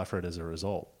would have suffered as a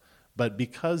result. But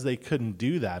because they couldn't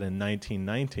do that in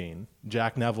 1919,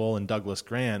 Jack Neville and Douglas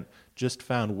Grant just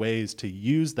found ways to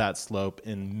use that slope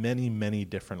in many, many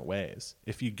different ways.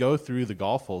 If you go through the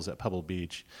golf holes at Pebble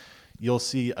Beach, you'll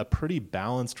see a pretty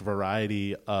balanced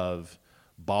variety of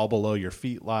ball below your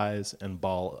feet lies and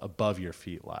ball above your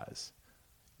feet lies.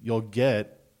 You'll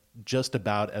get just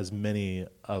about as many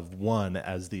of one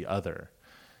as the other.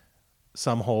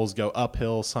 Some holes go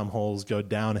uphill, some holes go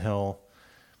downhill.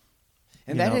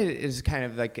 And that is kind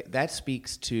of like, that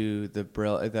speaks to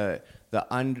the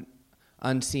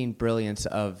unseen brilliance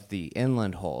of the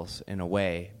inland holes in a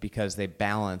way, because they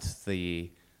balance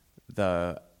the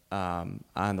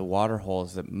on the water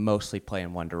holes that mostly play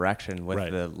in one direction with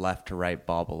right. the left to right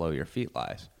ball below your feet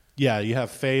lies. Yeah, you have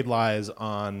fade lies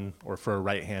on, or for a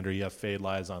right-hander, you have fade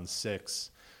lies on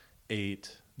 6,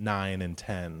 8, 9, and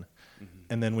 10. Mm-hmm.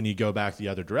 And then when you go back the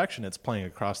other direction, it's playing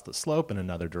across the slope in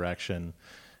another direction.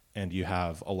 and you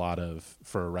have a lot of,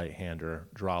 for a right-hander,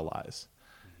 draw lies.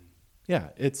 Yeah,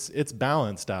 it's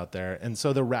balanced out there. And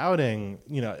so the routing,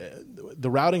 the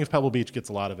routing of Pebble Beach gets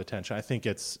a lot of attention. I think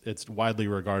it's widely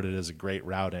regarded as a great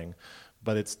routing,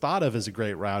 but it's thought of as a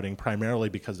great routing primarily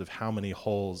because of how many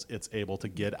holes it's able to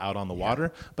get out on the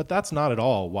water. But that's not at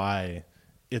all why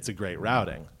it's a great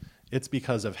routing. It's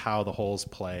because of how the holes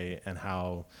play and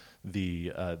how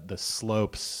the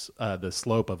slope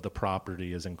of the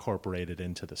property is incorporated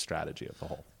into the strategy of the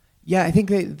hole. Yeah, I think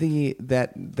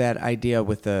that idea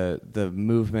with the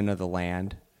movement of the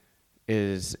land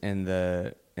is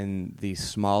in these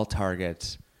small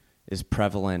targets is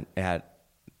prevalent at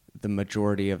the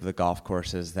majority of the golf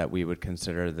courses that we would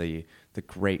consider the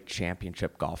great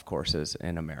championship golf courses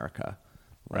in America.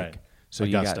 Right. So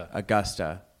Augusta. You got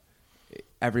Augusta.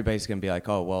 Everybody's going to be like,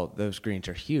 oh, well, those greens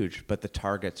are huge, but the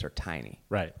targets are tiny.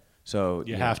 Right. So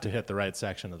you have to hit the right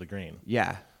section of the green.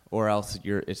 Yeah. Or else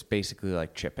it's basically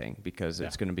like chipping because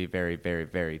it's going to be very, very,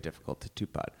 very difficult to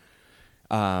two-putt.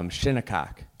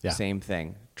 Shinnecock, same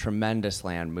thing. Tremendous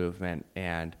land movement,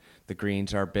 and the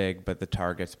greens are big, but the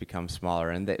targets become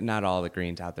smaller. And not all the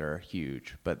greens out there are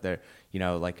huge, but they're,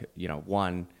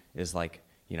 one is like,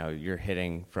 you're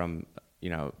hitting from,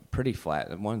 pretty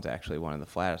flat. And one's actually one of the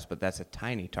flattest, but that's a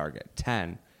tiny target.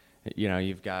 10,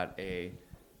 you've got a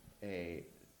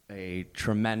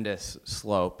tremendous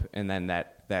slope, and then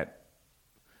that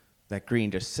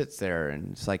green just sits there,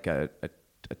 and it's like a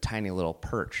tiny little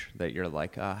perch that you're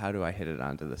like, how do I hit it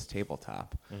onto this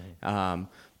tabletop? Mm-hmm.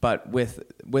 But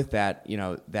with that,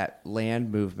 that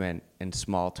land movement and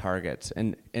small targets,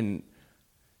 and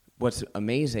what's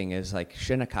amazing is like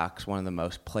Shinnecock's one of the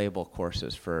most playable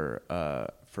courses for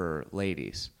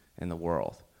ladies in the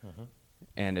world. Mm-hmm.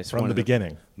 And it's from the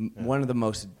beginning. One of the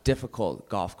most difficult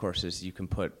golf courses you can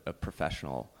put a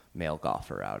professional male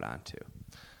golfer out onto.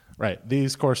 Right.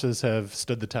 These courses have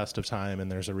stood the test of time,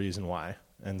 and there's a reason why.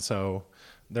 And so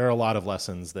there are a lot of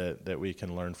lessons that we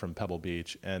can learn from Pebble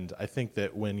Beach. And I think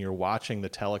that when you're watching the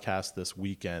telecast this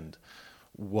weekend,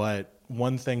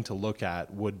 one thing to look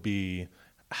at would be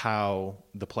how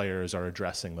the players are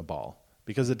addressing the ball.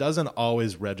 Because it doesn't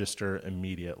always register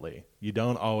immediately. You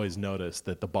don't always notice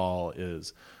that the ball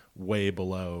is way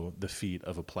below the feet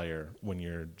of a player when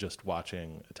you're just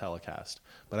watching a telecast.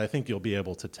 But I think you'll be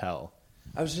able to tell.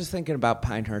 I was just thinking about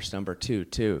Pinehurst number 2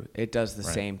 too. It does the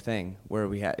same thing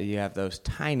where you have those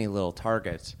tiny little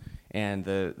targets, and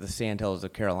the Sandhills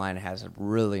of Carolina has a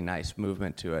really nice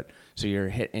movement to it. So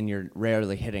you're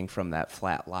rarely hitting from that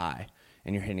flat lie,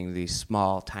 and you're hitting these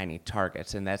small tiny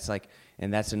targets, and that's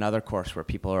another course where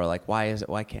people are like, why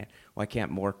can't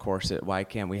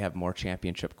we have more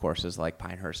championship courses like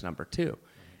Pinehurst number 2?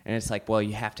 And it's like, well,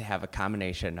 you have to have a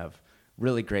combination of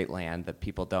really great land that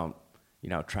people don't,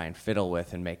 try and fiddle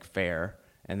with and make fair,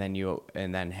 and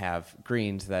then have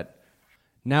greens that.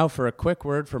 Now for a quick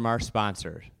word from our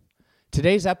sponsors.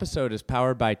 Today's episode is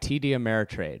powered by TD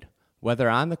Ameritrade. Whether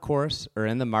on the course or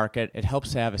in the market, it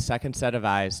helps to have a second set of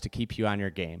eyes to keep you on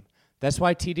your game. That's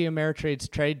why TD Ameritrade's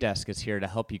trade desk is here to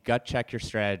help you gut check your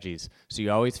strategies so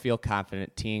you always feel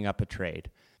confident teeing up a trade.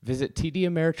 Visit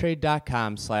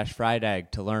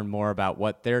tdameritrade.com/friedegg to learn more about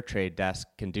what their trade desk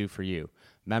can do for you.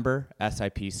 Member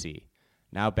SIPC.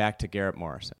 Now back to Garrett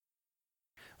Morrison.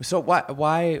 So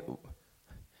why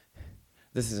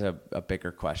this is a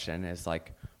bigger question, is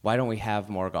like, why don't we have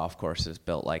more golf courses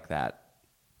built like that?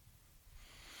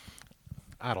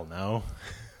 I don't know.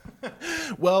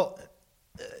 Well,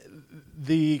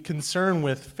 the concern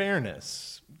with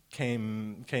fairness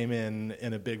came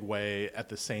in a big way at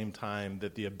the same time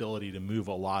that the ability to move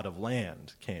a lot of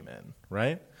land came in,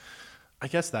 right? I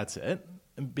guess that's it.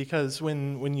 Because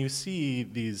when you see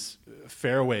these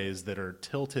fairways that are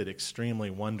tilted extremely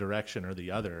one direction or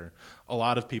the other, a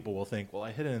lot of people will think, well,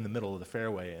 I hit it in the middle of the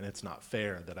fairway, and it's not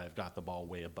fair that I've got the ball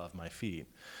way above my feet.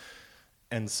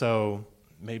 And so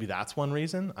maybe that's one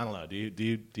reason. I don't know.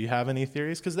 Do you have any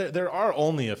theories? Because there are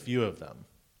only a few of them,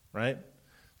 right?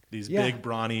 These big,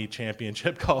 brawny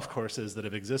championship golf courses that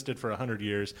have existed for 100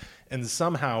 years and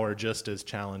somehow are just as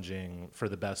challenging for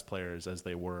the best players as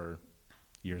they were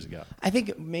years ago. I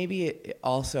think maybe it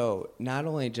also not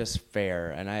only just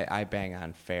fair, and I bang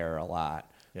on fair a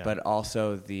lot, but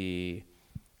also I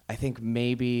think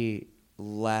maybe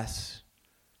less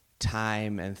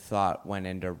time and thought went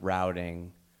into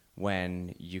routing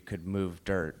when you could move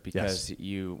dirt, because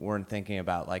you weren't thinking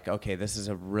about like, okay, this is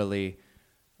a really,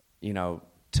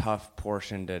 tough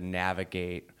portion to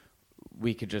navigate.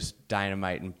 We could just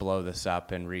dynamite and blow this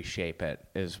up and reshape it,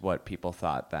 is what people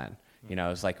thought then.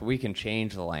 It's like, we can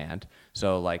change the land.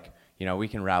 So like, we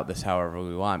can route this however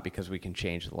we want because we can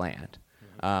change the land.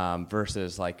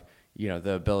 versus like,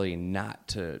 the ability not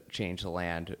to change the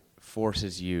land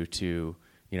forces you to,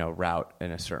 route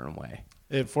in a certain way.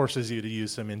 It forces you to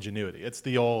use some ingenuity. It's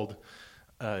the old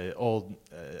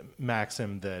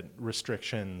maxim that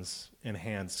restrictions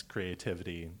enhance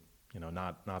creativity,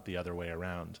 not the other way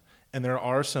around. And there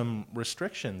are some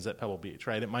restrictions at Pebble Beach,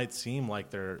 right? It might seem like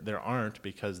there aren't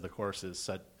because the course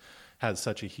has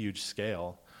such a huge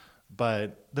scale,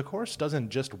 but the course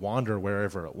doesn't just wander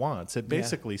wherever it wants. It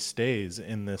basically stays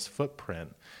in this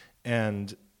footprint.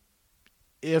 And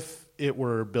if it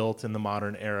were built in the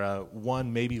modern era,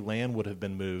 one, maybe land would have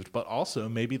been moved, but also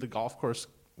maybe the golf course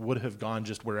would have gone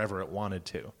just wherever it wanted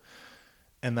to.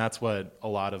 And that's what a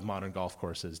lot of modern golf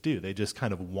courses do. They just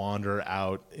kind of wander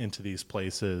out into these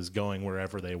places, going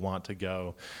wherever they want to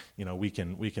go. We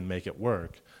can make it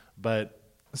work. But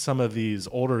some of these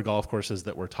older golf courses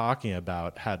that we're talking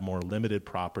about had more limited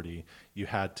property. You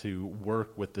had to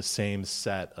work with the same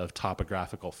set of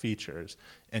topographical features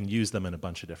and use them in a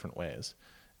bunch of different ways.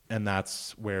 And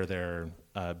that's where their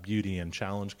beauty and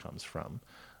challenge comes from.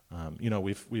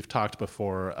 We've talked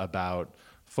before about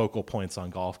focal points on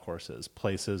golf courses,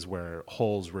 places where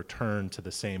holes return to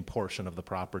the same portion of the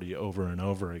property over and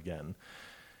over again.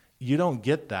 You don't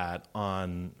get that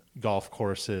on golf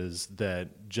courses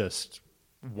that just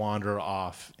wander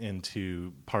off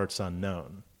into parts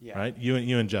unknown, right? You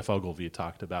and Jeff Ogilvie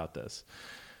talked about this.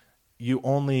 You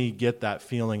only get that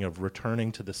feeling of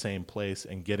returning to the same place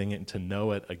and getting it to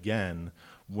know it again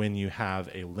when you have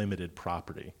a limited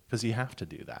property, because you have to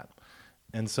do that.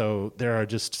 And so there are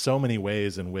just so many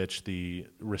ways in which the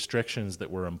restrictions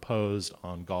that were imposed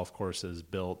on golf courses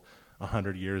built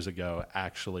 100 years ago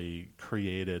actually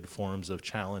created forms of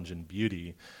challenge and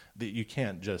beauty that you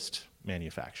can't just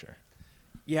manufacture.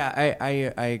 Yeah,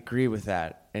 I agree with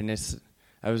that. And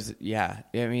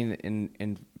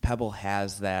and Pebble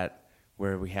has that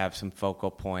where we have some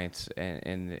focal points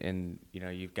and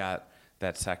you've got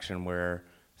that section where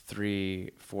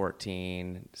 3,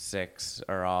 14, 6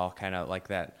 are all kind of like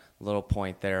that little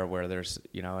point there where there's,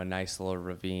 a nice little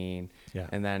ravine. Yeah.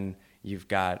 And then you've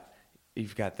got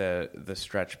the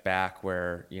stretch back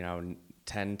where,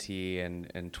 10T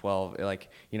and 12,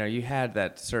 you had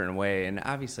that certain way, and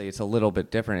obviously it's a little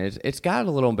bit different. It's got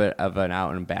a little bit of an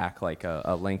out and back, like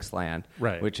a links land,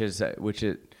 right? Which is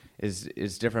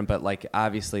different, but like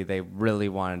obviously they really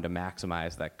wanted to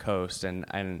maximize that coast,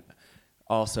 and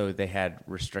also they had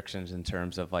restrictions in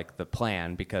terms of like the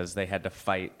plan because they had to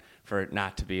fight for it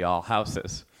not to be all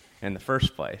houses in the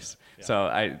first place. Yeah.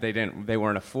 So they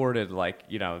weren't afforded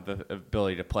the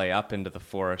ability to play up into the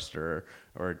forest or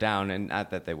down, and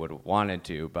not that they would have wanted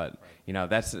to, but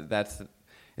that's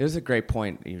it was a great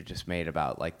point you just made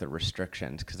about like the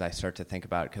restrictions, because I start to think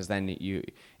about it, because then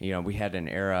we had an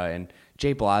era, and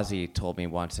Jay Blasey told me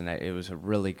once, and it was a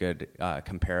really good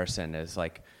comparison, is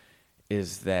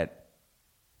that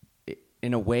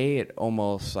in a way it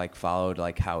almost like followed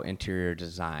like how interior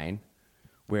design,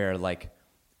 where like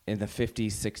in the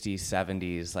 50s, 60s,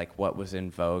 70s, like what was in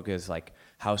vogue is like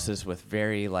houses with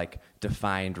very like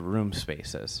defined room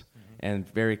spaces, and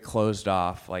very closed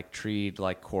off, like treed,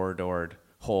 like corridored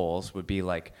holes would be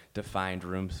like defined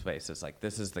room spaces. Like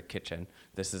this is the kitchen,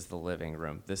 this is the living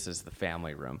room, this is the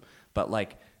family room. But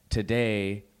like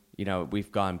today,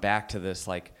 we've gone back to this,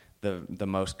 like the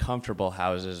most comfortable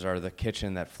houses are the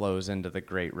kitchen that flows into the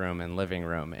great room and living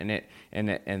room,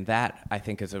 and that I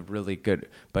think is a really good.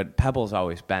 But Pebble's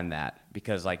always been that,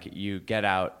 because like you get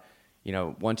out,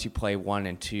 once you play 1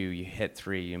 and 2, you hit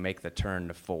 3, you make the turn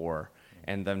to 4,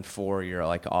 and then 4, you're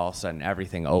like all of a sudden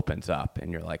everything opens up,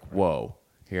 and you're like, whoa,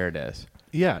 here it is.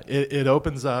 Yeah, it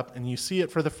opens up, and you see it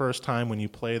for the first time when you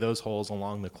play those holes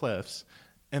along the cliffs,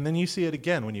 and then you see it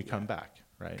again when you come back.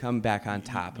 Right. Come back on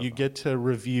top. You get to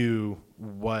review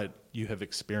what you have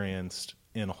experienced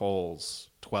in holes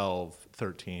 12,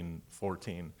 13,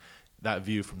 14. That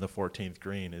view from the 14th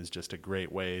green is just a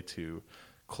great way to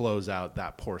close out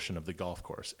that portion of the golf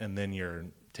course, and then you're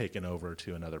taken over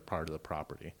to another part of the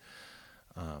property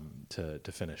to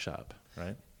finish up,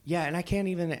 right? Yeah, and I can't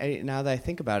even, now that I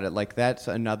think about it, like that's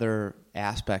another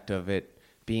aspect of it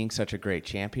being such a great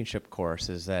championship course,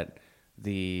 is that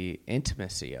the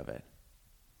intimacy of it.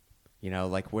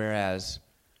 Whereas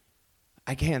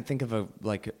I can't think of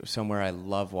somewhere I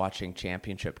love watching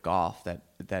championship golf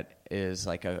that is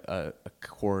like a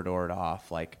corridored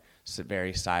off, like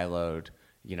very siloed,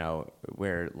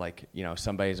 where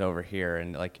somebody's over here,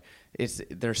 and like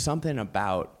there's something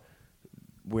about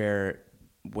where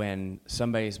when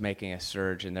somebody's making a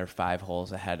surge and they're 5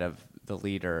 holes ahead of the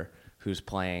leader who's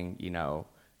playing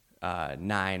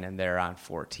 9 and they're on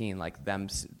 14, like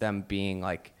them being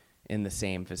like in the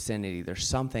same vicinity. There's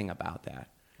something about that.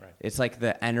 Right. It's like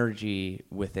the energy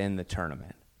within the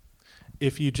tournament.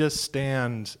 If you just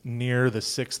stand near the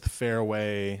 6th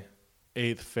fairway,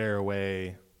 8th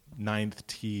fairway, 9th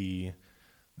tee,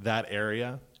 that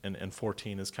area, and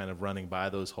 14 is kind of running by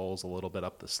those holes a little bit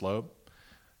up the slope,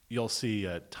 you'll see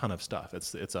a ton of stuff.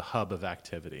 It's a hub of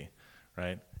activity,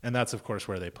 right? And that's, of course,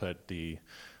 where they put the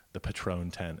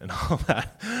Patron tent and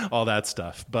all that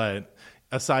stuff. But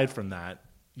aside from that,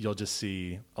 you'll just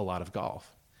see a lot of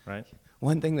golf, right?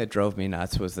 One thing that drove me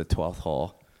nuts was the 12th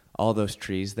hole. All those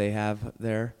trees they have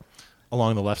there.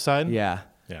 Along the left side? Yeah.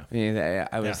 Yeah. I mean,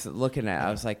 I was looking at it.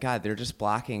 I was like, God, they're just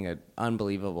blocking an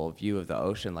unbelievable view of the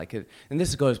ocean. Like, and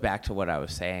this goes back to what I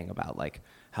was saying about, like,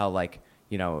 how, like,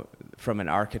 you know, from an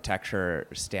architecture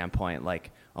standpoint,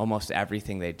 like, almost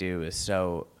everything they do is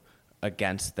so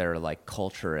against their, like,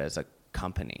 culture as a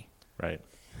company. Right.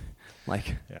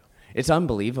 Like, it's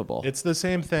unbelievable. It's the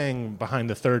same thing behind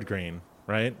the 3rd green,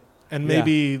 right? And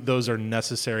maybe those are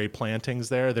necessary plantings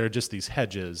there. They're just these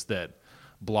hedges that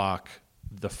block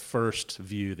the first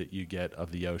view that you get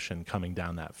of the ocean coming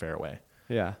down that fairway.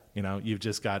 Yeah. You know, you've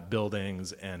just got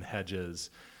buildings and hedges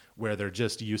where there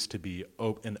just used to be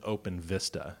an open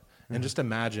vista. And just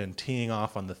imagine teeing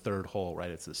off on the 3rd hole,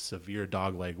 right? It's a severe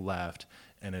dogleg left,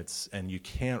 and you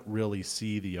can't really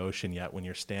see the ocean yet when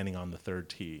you're standing on the 3rd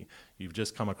tee. You've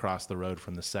just come across the road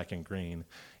from the 2nd green.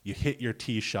 You hit your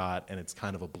tee shot, and it's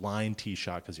kind of a blind tee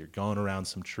shot because you're going around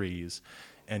some trees,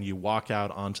 and you walk out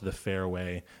onto the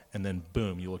fairway, and then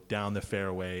boom, you look down the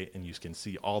fairway, and you can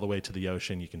see all the way to the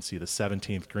ocean. You can see the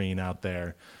 17th green out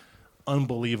there.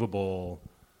 Unbelievable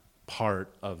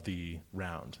part of the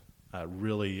round.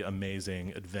 Really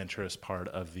amazing, adventurous part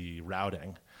of the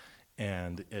routing.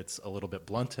 And it's a little bit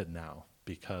blunted now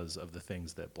because of the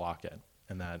things that block it.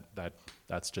 And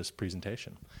that's just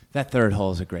presentation. That 3rd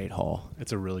hole is a great hole.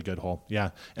 It's a really good hole,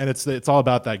 yeah. And it's all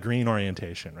about that green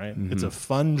orientation, right? Mm-hmm. It's a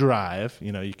fun drive.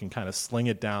 You know, you can kind of sling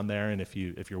it down there, and if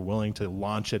you're willing to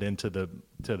launch it into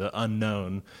the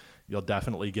unknown, you'll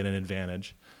definitely get an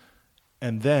advantage.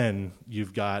 And then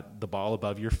you've got the ball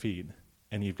above your feet,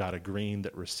 and you've got a green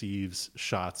that receives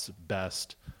shots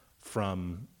best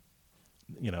from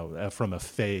a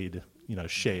fade,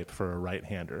 shape for a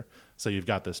right-hander. So you've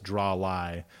got this draw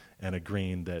lie and a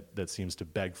green that seems to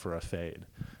beg for a fade.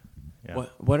 Yeah.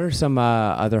 What are some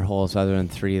other holes other than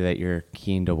 3 that you're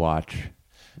keen to watch?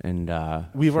 And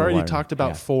we've already talked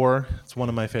about 4. It's one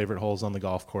of my favorite holes on the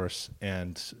golf course,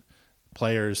 and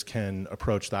players can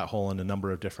approach that hole in a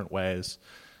number of different ways.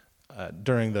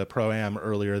 During the Pro-Am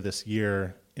earlier this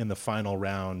year, in the final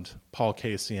round, Paul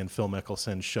Casey and Phil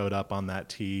Mickelson showed up on that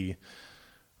tee.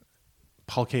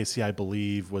 Paul Casey, I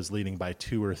believe, was leading by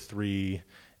 2 or 3,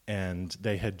 and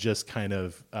they had just kind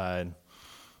of,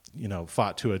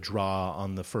 fought to a draw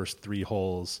on the first 3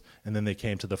 holes, and then they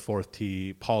came to the 4th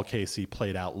tee. Paul Casey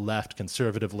played out left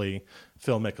conservatively.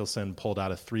 Phil Mickelson pulled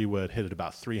out a 3-wood, hit it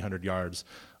about 300 yards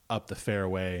up the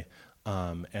fairway,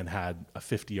 and had a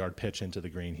 50-yard pitch into the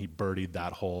green. He birdied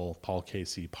that hole. Paul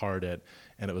Casey parred it,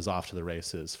 and it was off to the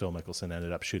races. Phil Mickelson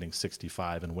ended up shooting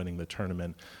 65 and winning the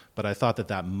tournament. But I thought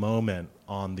that moment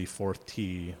on the 4th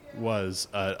tee was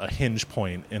a hinge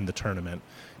point in the tournament.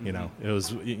 You know, it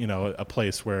was a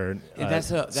place where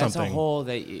that's a hole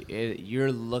that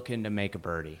you're looking to make a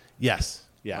birdie. Yes,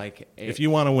 yeah. Like if you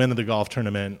want to win the golf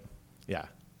tournament, yeah.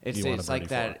 It's like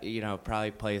that, probably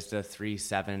plays to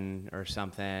 3-7 or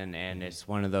something, and it's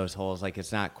one of those holes, like,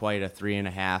 it's not quite a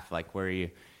 3.5, like,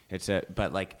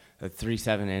 but like a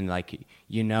 3-7, and like,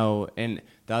 and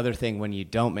the other thing, when you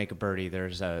don't make a birdie,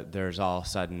 there's all of a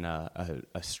sudden a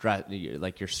stress,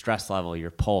 like your stress level, your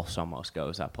pulse almost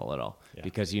goes up a little,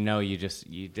 because you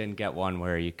didn't get one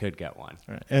where you could get one.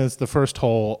 Right. And it's the first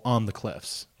hole on the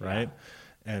cliffs, right? Yeah.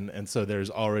 And so there's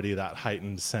already that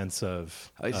heightened sense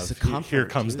of here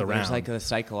comes the round. There's like a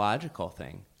psychological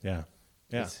thing. Yeah.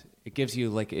 It gives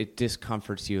you, like, it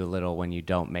discomforts you a little when you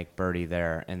don't make birdie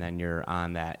there, and then you're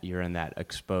in that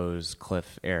exposed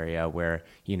cliff area where,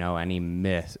 any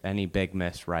big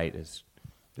miss right is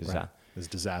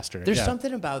disaster. There's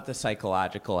something about the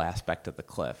psychological aspect of the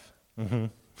cliff. Mm-hmm.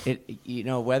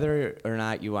 It whether or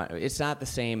not you want, it's not the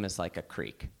same as like a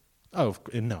creek. Oh,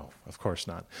 no, of course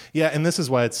not. Yeah, and this is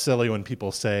why it's silly when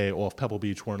people say, well, if Pebble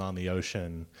Beach weren't on the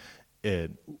ocean,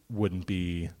 it wouldn't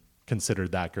be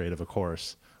considered that great of a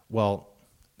course. Well,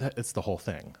 it's the whole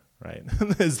thing, right?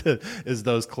 is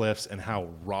those cliffs and how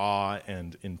raw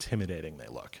and intimidating they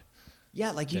look.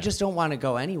 Yeah, like you just don't want to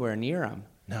go anywhere near them.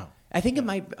 No. I think it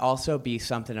might also be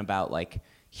something about like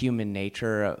human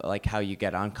nature, like how you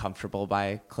get uncomfortable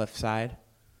by cliffside.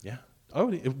 Yeah. Oh,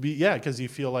 it would be, because you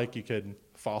feel like you could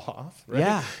fall off, right?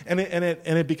 Yeah. And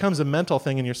it becomes a mental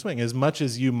thing in your swing. As much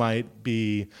as you might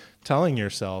be telling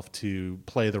yourself to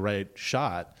play the right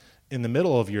shot, in the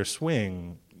middle of your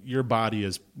swing, your body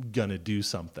is gonna do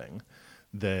something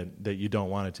that you don't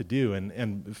want it to do.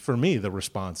 And for me, the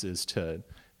response is to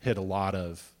hit a lot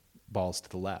of balls to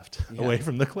the left, away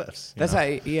from the cliffs. That's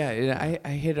I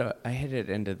hit it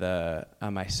into the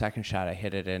on my second shot. I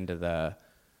hit it into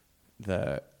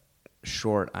the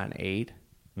short on 8,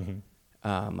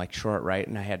 like short right,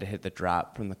 and I had to hit the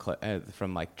drop from the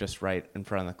from like just right in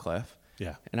front of the cliff.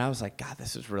 Yeah. And I was like, God,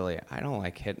 this is really, I don't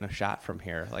like hitting a shot from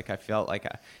here. Like I felt like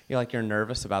you're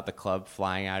nervous about the club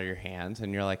flying out of your hands,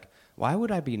 and you're like, why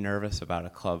would I be nervous about a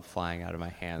club flying out of my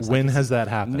hands? When has that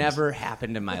happened? Never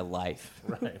happened in my life.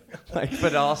 Right.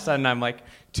 But all of a sudden I'm like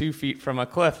 2 feet from a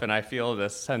cliff, and I feel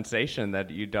this sensation that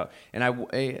you don't. And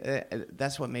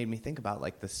that's what made me think about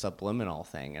like the subliminal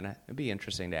thing. And it'd be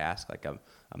interesting to ask like a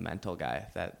mental guy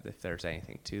if there's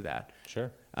anything to that.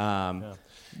 Sure.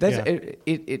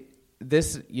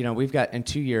 This, we've got, in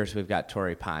 2 years, we've got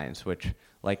Torrey Pines, which,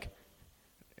 like,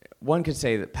 one could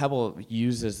say that Pebble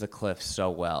uses the cliffs so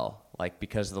well, like,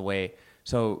 because of the way,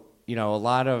 so, a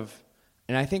lot of,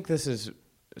 and I think this is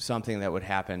something that would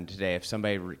happen today. If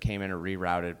somebody came in and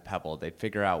rerouted Pebble, they'd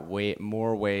figure out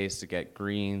more ways to get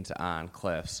greens on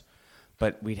cliffs,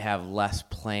 but we'd have less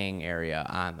playing area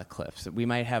on the cliffs. We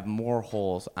might have more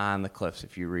holes on the cliffs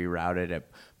if you rerouted it,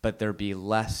 but there'd be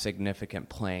less significant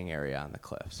playing area on the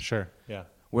cliffs. Sure, yeah.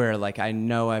 Where, like, I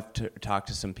know I've talked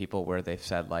to some people where they've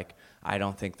said, like, I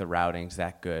don't think the routing's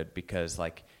that good because,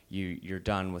 like, you're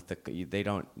done with they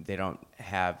don't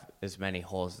have as many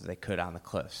holes as they could on the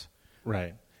cliffs.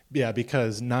 Right. Yeah,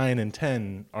 because 9 and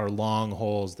 10 are long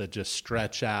holes that just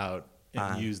stretch out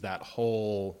and use that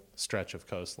whole stretch of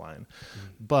coastline.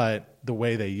 But the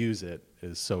way they use it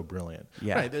is so brilliant.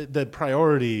 Yeah. Right. The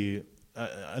priority,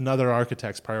 another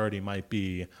architect's priority might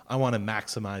be, I want to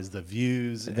maximize the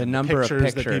views, the and number pictures of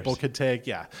pictures that people could take.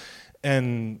 Yeah.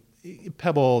 And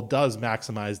Pebble does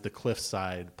maximize the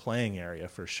cliffside playing area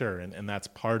for sure, and that's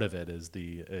part of it is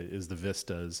the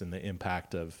vistas and the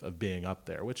impact of being up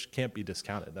there, which can't be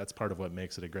discounted. That's part of what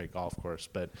makes it a great golf course.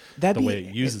 But the way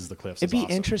it uses the cliffs, it'd is be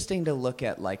awesome. interesting to look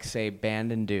at, like, say,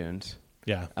 Bandon Dunes,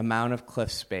 Yeah. amount of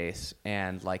cliff space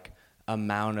and like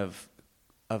amount of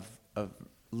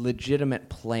legitimate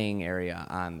playing area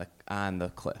on the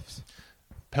cliffs.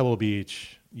 Pebble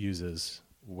Beach uses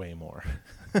way more.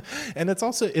 And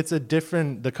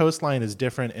the coastline is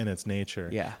different in its nature.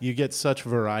 Yeah. You get such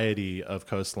variety of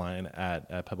coastline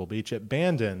at Pebble Beach. At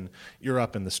Bandon, you're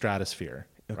up in the stratosphere,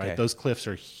 Okay. right? Those cliffs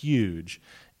are huge,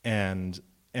 and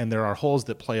there are holes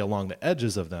that play along the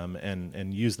edges of them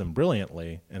and use them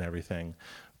brilliantly and everything.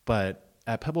 But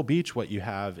at Pebble Beach, what you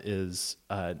have is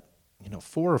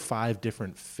 4 or 5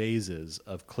 different phases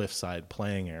of cliffside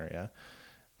playing area.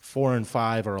 4 and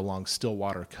 5 are along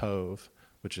Stillwater Cove,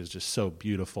 which is just so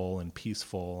beautiful and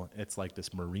peaceful. It's like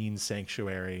this marine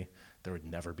sanctuary. There would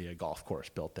never be a golf course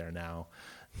built there now.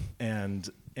 And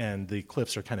the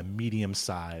cliffs are kind of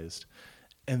medium-sized.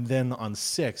 And then on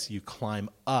 6, you climb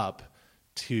up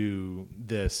to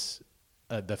this,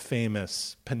 the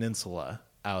famous peninsula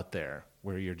out there,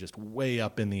 where you're just way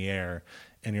up in the air,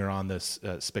 and you're on this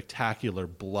spectacular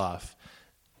bluff.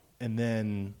 And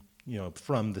then,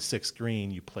 from the 6th green,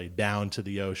 you play down to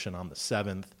the ocean on the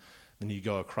 7th. Then you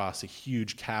go across a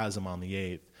huge chasm on the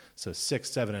 8th. So 6,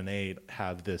 7, and 8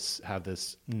 have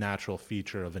this natural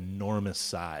feature of enormous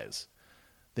size.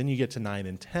 Then you get to 9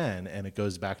 and 10, and it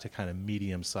goes back to kind of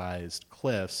medium-sized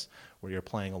cliffs where you're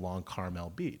playing along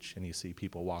Carmel Beach, and you see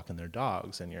people walking their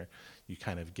dogs, and you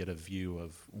kind of get a view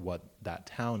of what that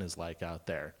town is like out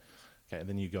there. Okay,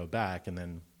 then you go back, and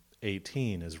then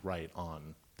 18 is right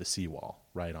on the seawall,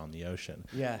 right on the ocean.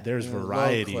 Yeah, There's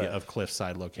variety of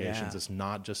cliffside locations. Yeah. It's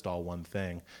not just all one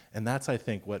thing. And that's, I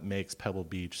think, what makes Pebble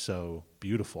Beach so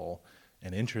beautiful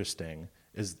and interesting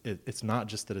is it's not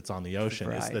just that it's on the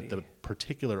ocean. It's that the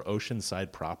particular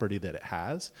oceanside property that it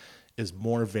has is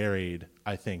more varied,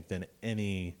 I think, than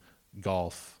any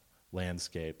golf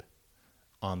landscape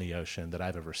on the ocean that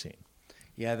I've ever seen.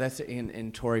 Yeah, that's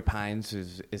in Torrey Pines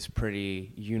is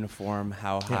pretty uniform.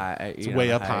 How high? It's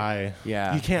way up high.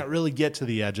 Yeah, you can't really get to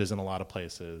the edges in a lot of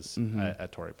places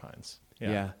at Torrey Pines.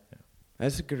 Yeah.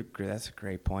 That's a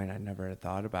great point. I never had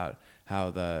thought about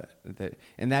how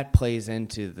and that plays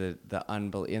into the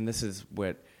unbelief. And this is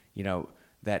what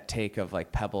that take of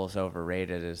like Pebble's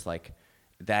overrated is like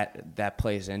that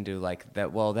plays into like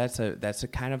that. Well, that's a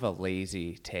kind of a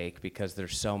lazy take because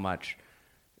there's so much.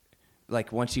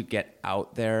 like once you get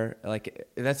out there, like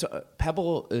that's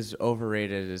Pebble is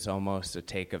overrated as almost a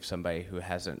take of somebody who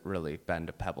hasn't really been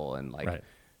to Pebble and like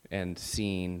and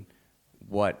seen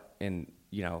what and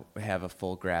have a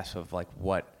full grasp of like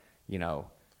what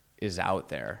is out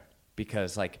there,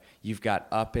 because like you've got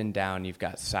up and down, you've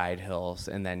got side hills,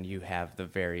 and then you have the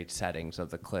varied settings of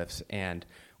the cliffs. And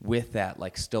with that,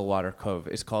 like Stillwater Cove,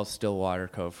 it's called Stillwater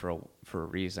Cove for a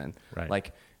reason. Right.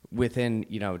 Like within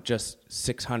just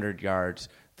 600 yards,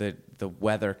 the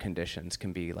weather conditions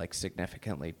can be like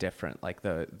significantly different, like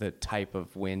the type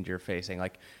of wind you're facing,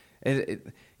 like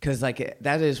because like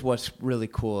that is what's really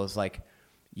cool is like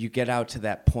you get out to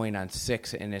that point on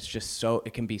 6 and it's just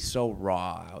it can be so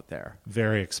raw out there,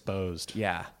 very exposed.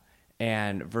 Yeah.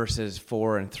 And versus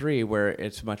 4 and 3 where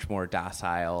it's much more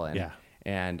docile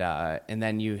and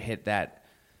then you hit that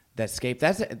scape.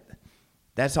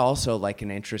 That's also like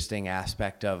an interesting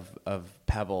aspect of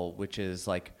Pebble, which is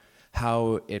like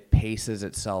how it paces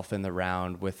itself in the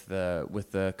round with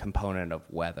the component of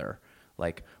weather,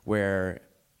 like where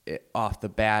off the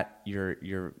bat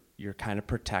you're kind of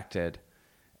protected,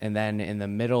 and then in the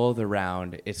middle of the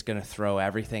round it's going to throw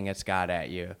everything it's got at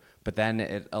you, but then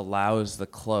it allows the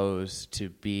close to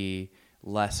be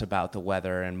less about the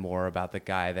weather and more about the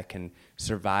guy that can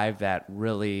survive that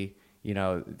really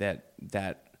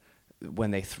that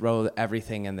when they throw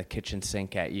everything in the kitchen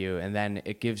sink at you, and then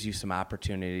it gives you some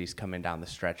opportunities coming down the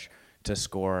stretch to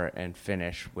score and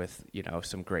finish with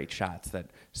some great shots that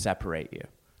separate you.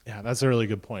 Yeah, that's a really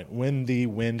good point. When the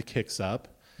wind kicks up,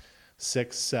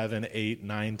 6, 7, 8,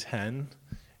 9, 10,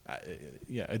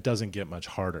 it doesn't get much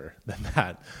harder than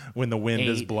that. When the wind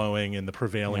is blowing in the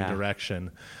prevailing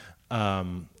direction,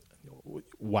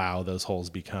 those holes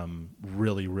become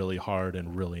really, really hard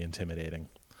and really intimidating.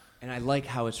 And I like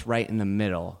how it's right in the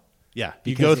middle. Yeah,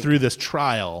 you go through this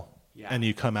trial and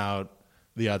you come out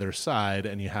the other side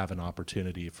and you have an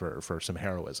opportunity for some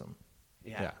heroism.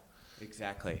 Yeah.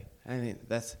 Exactly. I mean,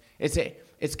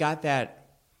 it's got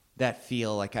that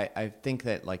feel. Like I think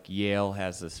that like Yale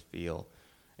has this feel,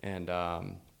 and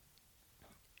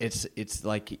it's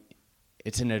like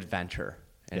it's an adventure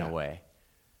in a way.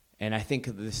 And I think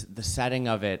the setting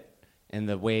of it and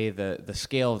the way the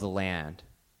scale of the land,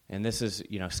 and this is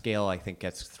scale I think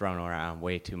gets thrown around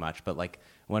way too much, but like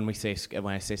when I say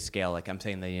scale, like I'm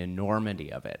saying the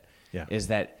enormity of it is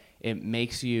that it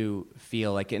makes you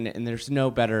feel like, and there's no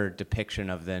better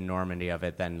depiction of the enormity of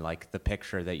it than like the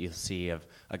picture that you see of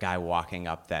a guy walking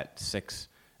up that 6,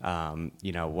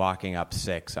 walking up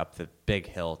 6 up the big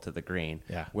hill to the green,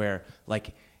 where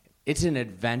like it's an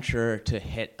adventure to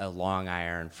hit a long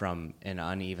iron from an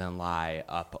uneven lie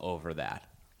up over that.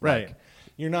 Right. Like,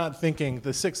 you're not thinking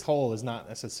the 6th hole is not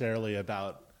necessarily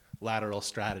about lateral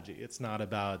strategy. It's not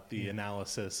about the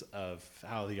analysis of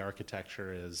how the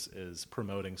architecture is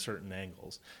promoting certain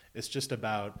angles. It's just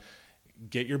about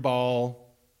get your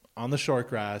ball on the short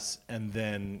grass and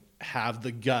then have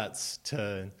the guts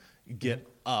to get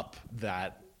up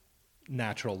that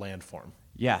natural landform.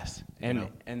 Yes. And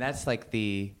that's like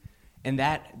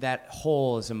that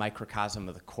hole is a microcosm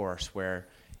of the course where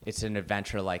it's an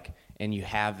adventure, like, and you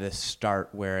have this start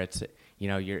where it's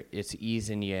it's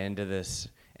easing you into this,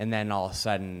 and then all of a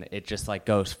sudden it just like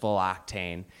goes full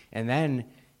octane, and then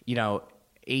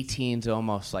 18's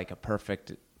almost like a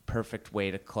perfect way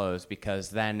to close,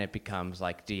 because then it becomes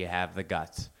like, do you have the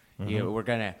guts? Mm-hmm.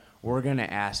 We're gonna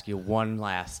ask you one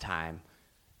last time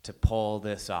to pull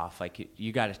this off. Like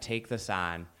you got to take this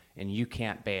on, and you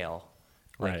can't bail.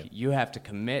 Like you have to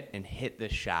commit and hit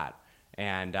this shot,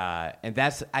 and I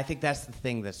think that's the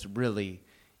thing that's really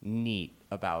neat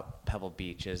about Pebble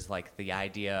Beach, is like the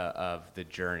idea of the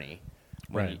journey.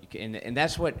 And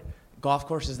that's what golf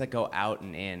courses that go out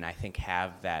and in, I think,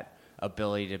 have that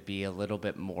ability to be a little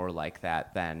bit more like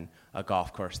that than a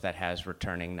golf course that has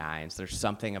returning 9s. There's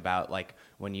something about like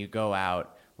when you go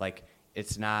out, like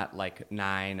it's not like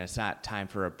 9, it's not time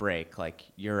for a break. Like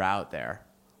you're out there,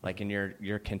 like, and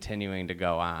you're continuing to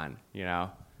go on, Yeah,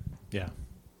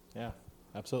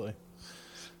 absolutely.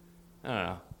 I don't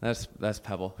know. That's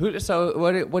Pebble. So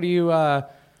what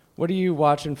are you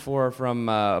watching for from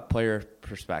a player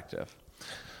perspective?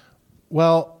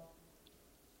 Well,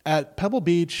 at Pebble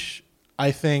Beach,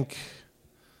 I think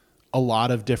a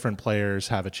lot of different players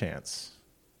have a chance.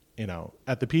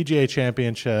 At the PGA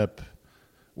Championship,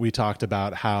 we talked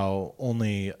about how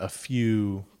only a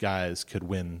few guys could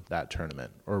win that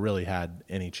tournament or really had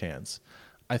any chance.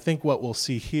 I think what we'll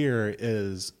see here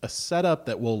is a setup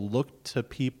that will look to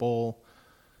people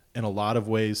in a lot of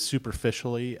ways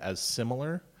superficially as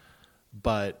similar,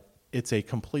 but it's a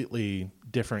completely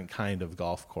different kind of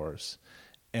golf course.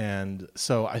 And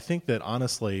so I think that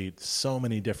honestly, so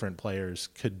many different players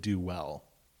could do well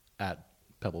at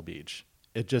Pebble Beach.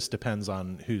 It just depends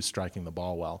on who's striking the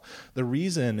ball well. The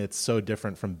reason it's so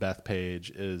different from Bethpage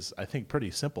is, I think,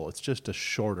 pretty simple. It's just a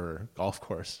shorter golf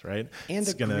course, right? And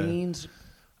the greens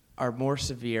are more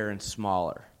severe and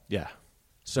smaller. Yeah.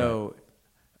 So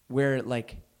where,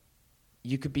 like,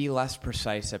 you could be less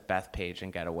precise at Bethpage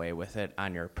and get away with it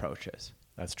on your approaches.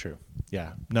 That's true.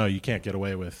 Yeah. No, you can't get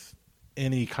away with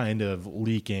any kind of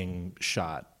leaking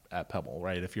shot at Pebble,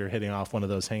 right? If you're hitting off one of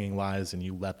those hanging lies and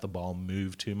you let the ball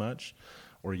move too much,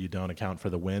 or you don't account for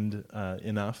the wind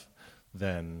enough,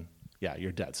 then yeah,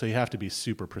 you're dead. So you have to be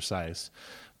super precise.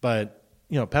 But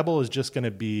Pebble is just going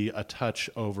to be a touch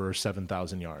over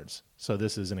 7,000 yards. So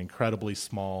this is an incredibly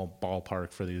small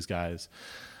ballpark for these guys.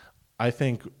 I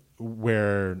think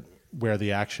where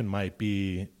the action might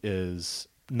be is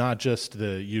not just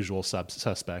the usual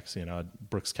suspects.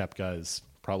 Brooks Koepka is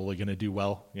probably going to do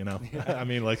well, I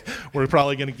mean, like, we're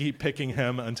probably going to keep picking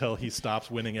him until he stops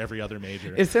winning every other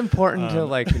major. It's important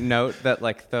to note that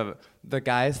the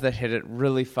guys that hit it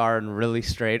really far and really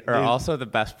straight are also the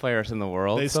best players in the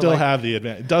world. They still have the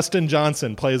advantage. Dustin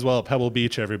Johnson plays well at Pebble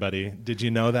Beach, everybody. Did you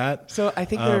know that? So I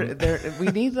think we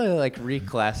need to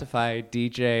reclassify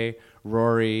DJ,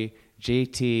 Rory,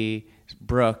 JT,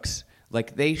 Brooks.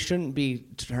 They shouldn't be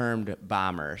termed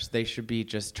bombers. They should be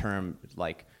just termed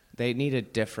they need a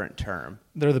different term.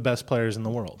 They're the best players in the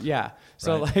world. Yeah.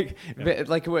 So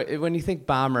when you think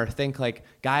bomber, think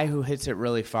guy who hits it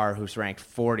really far, who's ranked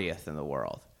 40th in the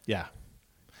world. Yeah.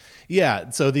 Yeah.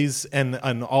 So these and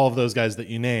all of those guys that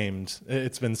you named,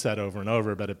 it's been said over and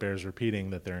over, but it bears repeating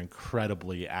that they're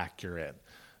incredibly accurate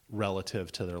relative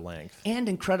to their length. And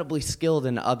incredibly skilled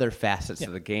in other facets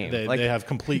of the game. They have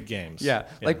complete games. Yeah.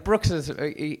 Brooks is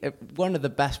one of the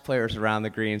best players around the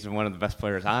greens and one of the best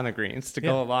players on the greens to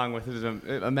go along with his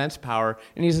immense power.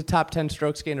 And he's a top 10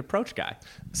 strokes gained approach guy.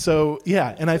 So,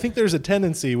 yeah. And I think there's a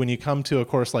tendency when you come to a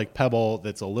course like Pebble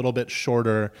that's a little bit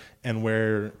shorter and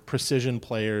where precision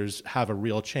players have a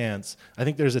real chance, I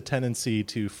think there's a tendency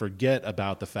to forget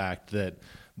about the fact that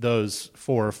those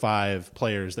 4 or 5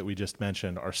 players that we just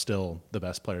mentioned are still the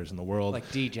best players in the world. Like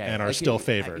DJ. And are still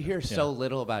favored. I hear so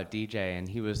little about DJ, and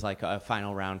he was a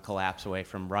final round collapse away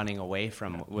from running away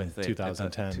from with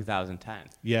 2010. 2010.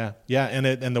 Yeah, yeah,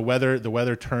 and the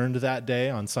weather turned that day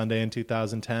on Sunday in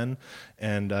 2010,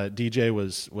 and DJ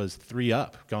was 3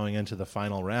 up going into the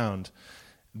final round.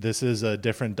 This is a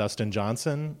different Dustin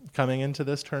Johnson coming into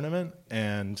this tournament,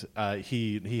 and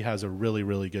he has a really,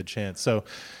 really good chance. So,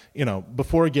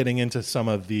 before getting into some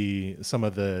of the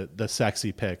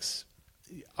sexy picks,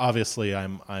 obviously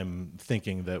I'm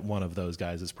thinking that one of those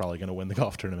guys is probably going to win the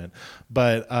golf tournament.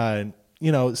 But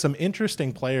some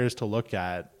interesting players to look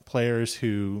at, players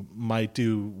who might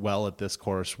do well at this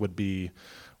course would be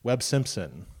Webb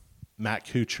Simpson, Matt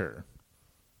Kuchar.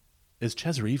 Is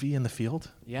Ches Reavie in the field?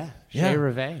 Yeah. Shea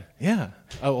Reve. Yeah.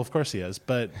 Oh, of course he is.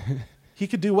 But he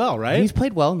could do well, right? He's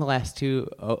played well in the last 2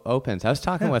 Opens. I was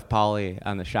talking with Paulie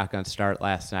on the Shotgun Start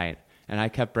last night, and I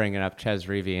kept bringing up Ches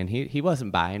Reavie, and he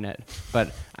wasn't buying it.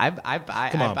 But I buy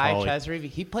Paulie. Ches Reavie.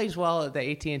 He plays well at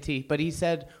the AT&T, but he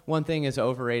said one thing is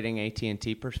overrating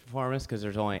AT&T performance because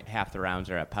there's only half the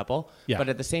rounds are at Pebble. Yeah. But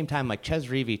at the same time, Ches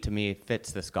Reavie, to me,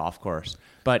 fits this golf course.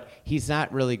 But he's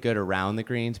not really good around the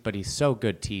greens, but he's so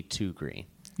good T2 green.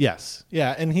 Yes.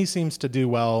 Yeah, and he seems to do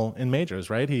well in majors,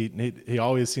 right? He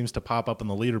always seems to pop up on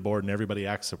the leaderboard and everybody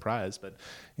acts surprised, but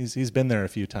he's been there a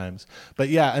few times. But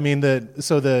yeah, I mean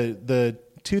the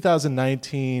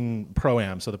 2019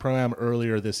 Pro-Am, so the Pro-Am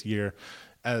earlier this year,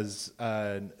 as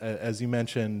you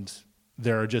mentioned,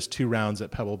 there are just 2 rounds at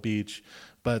Pebble Beach.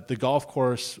 But the golf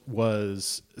course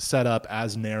was set up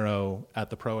as narrow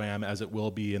at the Pro-Am as it will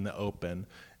be in the Open.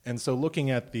 And so looking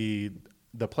at the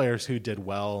players who did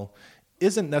well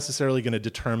isn't necessarily going to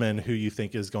determine who you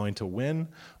think is going to win,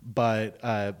 but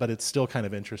it's still kind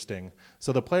of interesting.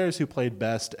 So the players who played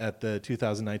best at the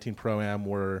 2019 Pro-Am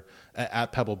were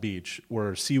at Pebble Beach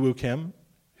were Siwoo Kim,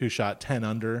 who shot 10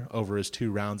 under over his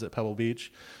 2 rounds at Pebble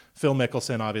Beach. Phil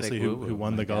Mickelson, obviously, who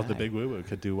won the golf, the big woo-woo,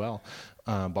 could do well.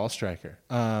 Ball striker.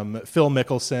 Phil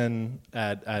Mickelson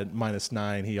at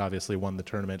 -9, he obviously won the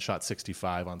tournament, shot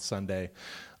 65 on Sunday.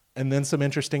 And then some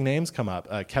interesting names come up.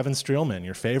 Kevin Streelman,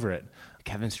 your favorite.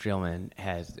 Kevin Streelman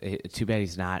has, too bad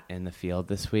he's not in the field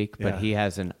this week, but he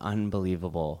has an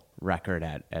unbelievable record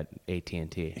at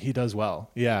AT&T. He does well,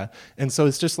 yeah. And so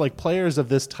it's just players of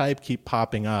this type keep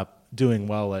popping up, doing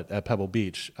well at Pebble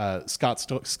Beach. Scott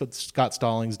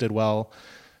Stallings did well,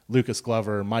 Lucas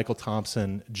Glover, Michael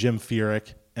Thompson, Jim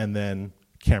Furyk, and then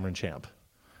Cameron Champ.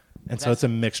 And so it's a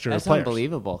mixture of That's players.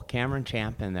 unbelievable. Cameron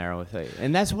Champ in there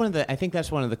and that's I think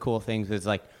that's one of the cool things is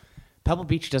like Pebble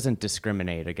Beach doesn't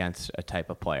discriminate against a type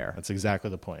of player. That's exactly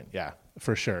the point. Yeah,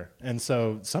 for sure. And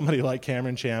so somebody like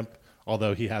Cameron Champ,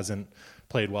 although he hasn't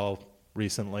played well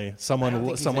recently,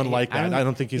 someone like that. I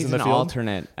don't think he's in the an field.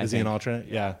 Alternate. Is he an alternate?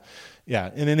 Yeah.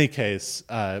 Yeah. In any case,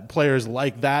 players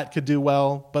like that could do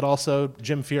well, but also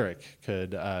Jim Furyk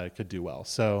could do well.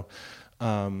 So,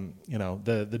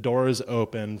 the door is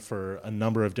open for a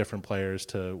number of different players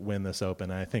to win this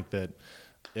Open. And I think that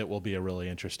it will be a really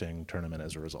interesting tournament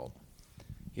as a result.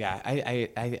 Yeah,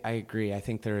 I agree. I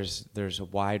think there's a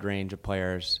wide range of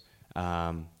players.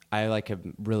 I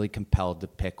am really compelled to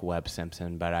pick Webb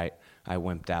Simpson, but I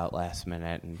wimped out last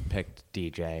minute and picked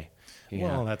DJ.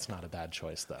 Well, that's not a bad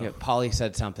choice, though. Yeah, Paulie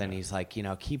said something. He's like,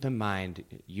 keep in mind,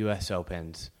 U.S.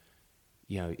 Opens,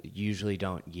 usually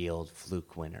don't yield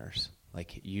fluke winners.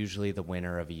 Like, usually the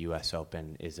winner of a U.S.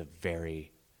 Open is a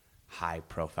very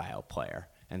high-profile player,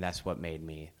 and that's what made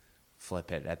me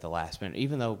flip it at the last minute,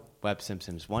 even though Webb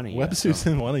Simpson's won a U.S. Open. Webb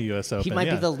Simpson won a U.S. Open. He might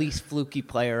be the least fluky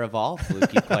player of all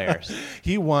fluky players.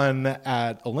 He won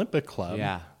at Olympic Club,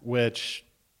 yeah, which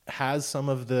has some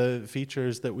of the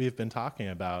features that we've been talking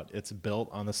about. It's built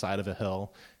on the side of a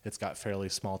hill. It's got fairly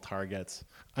small targets.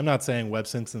 I'm not saying Webb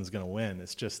Simpson's going to win.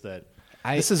 It's just that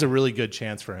this is a really good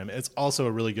chance for him. It's also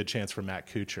a really good chance for Matt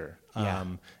Kuchar.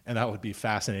 And that would be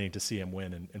fascinating to see him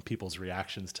win and people's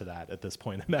reactions to that at this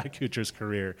point in Matt Kuchar's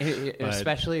career.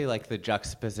 Especially like the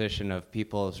juxtaposition of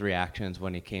people's reactions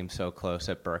when he came so close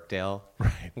at Birkdale,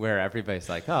 right? Where everybody's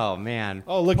like, "Oh man,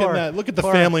 look at that! Look at the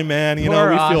family man." We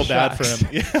feel bad for him.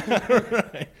 Yeah,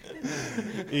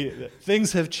 right.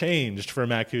 Things have changed for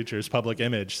Matt Kuchar's public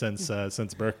image since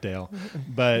Birkdale,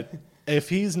 but if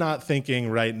he's not thinking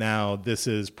right now, this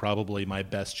is probably my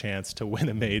best chance to win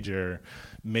a major,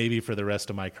 maybe for the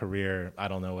rest of my career, I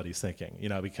don't know what he's thinking,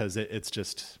 because it's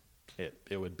just,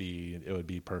 it would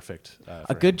be perfect.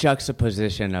 A good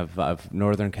juxtaposition of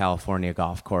Northern California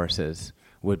golf courses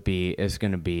is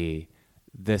going to be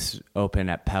this Open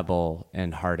at Pebble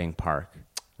and Harding Park.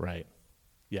 Right.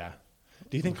 Yeah.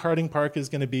 Do you think Harding Park is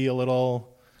going to be a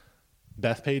little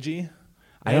Bethpagey?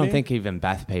 I don't think even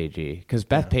Bethpagey, because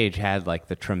Bethpage had like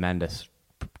the tremendous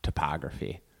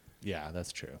topography. Yeah,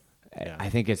 that's true. Yeah. I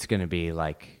think it's going to be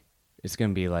like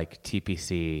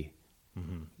TPC.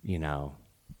 Mm-hmm.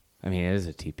 I mean, it is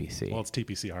a TPC. Well, it's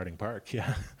TPC Harding Park.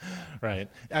 Yeah, right.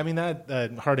 I mean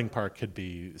that Harding Park could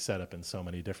be set up in so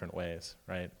many different ways,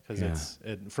 right? Because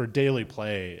for daily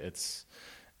play, it's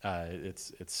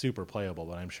super playable,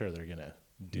 but I'm sure they're going to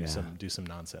do some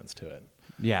nonsense to it.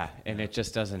 Yeah, and it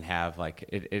just doesn't have like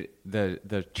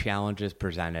the challenges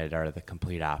presented are the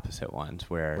complete opposite ones,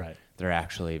 where they're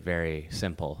actually very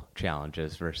simple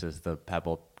challenges versus the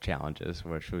Pebble challenges,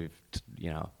 which we've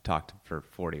talked for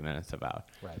 40 minutes about.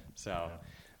 Right. So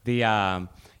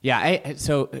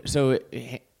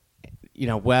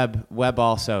Webb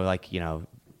also, like,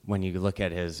 when you look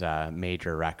at his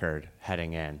major record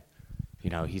heading in,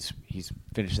 he's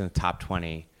finished in the top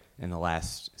 20 in the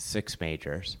last 6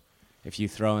 majors. If you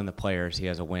throw in the players, he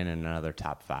has a win in another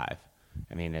top 5.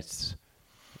 I mean,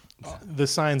 the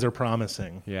signs are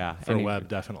promising. Yeah, for Webb,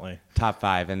 definitely top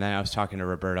 5. And then I was talking to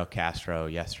Roberto Castro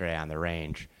yesterday on the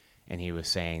range, and he was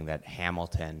saying that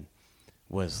Hamilton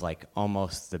was like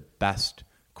almost the best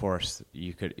course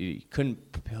you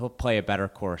couldn't play a better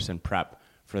course in prep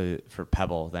for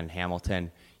Pebble than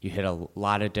Hamilton. You hit a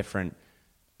lot of different.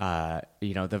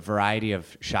 The variety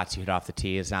of shots you hit off the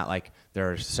tee is not like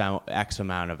there's some X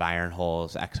amount of iron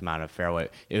holes, X amount of fairway.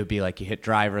 It would be like you hit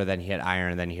driver, then you hit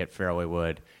iron, then you hit fairway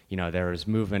wood. There was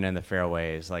movement in the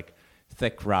fairways, like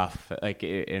thick rough, like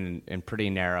in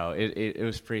pretty narrow. It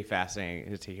was pretty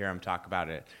fascinating to hear him talk about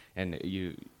it, and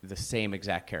the same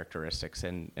exact characteristics.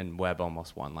 And Webb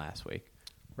almost won last week.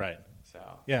 Right. So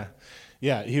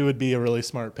yeah, he would be a really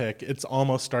smart pick. It's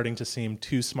almost starting to seem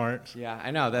too smart. Yeah,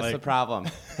 I know. That's the problem.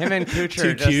 Him and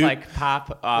Kuchar just like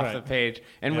pop off the page.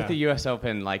 And with the U.S.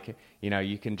 Open,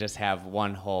 you can just have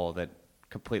one hole that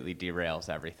completely derails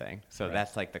everything. So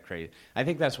that's like the crazy. I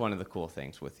think that's one of the cool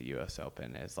things with the U.S.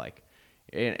 Open is like,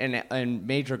 in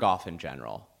major golf in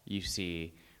general, you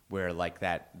see where like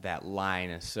that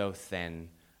line is so thin.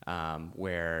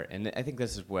 And I think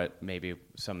this is what maybe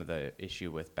some of the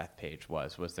issue with Bethpage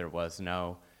was there was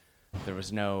no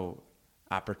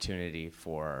opportunity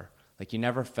for, like, you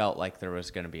never felt like there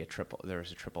was going to be a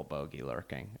triple bogey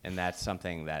lurking, and that's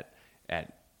something that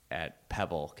at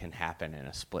Pebble can happen in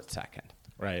a split second.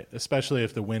 Right, especially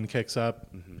if the wind kicks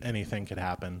up, anything could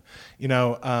happen.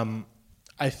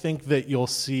 I think that you'll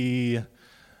see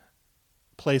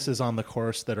places on the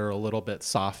course that are a little bit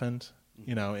softened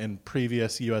In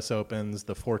previous U.S. Opens,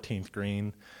 the 14th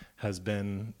green has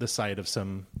been the site of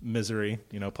some misery,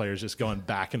 players just going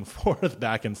back and forth.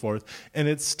 And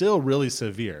it's still really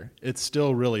severe. It's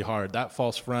still really hard. That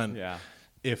false front,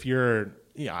 if you're,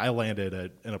 I landed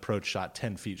an approach shot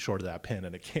 10 feet short of that pin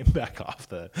and it came back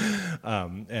off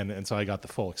and so I got the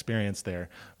full experience there.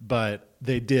 But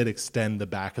they did extend the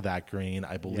back of that green.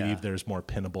 I believe there's more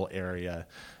pinnable area.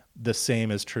 The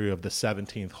same is true of the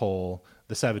 17th hole.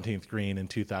 The 17th green in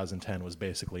 2010 was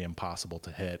basically impossible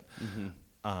to hit.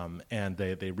 And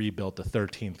they rebuilt the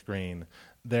 13th green.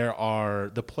 There are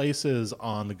the places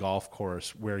on the golf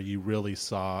course where you really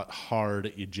saw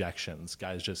hard ejections,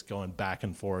 guys just going back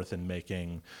and forth and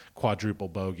making quadruple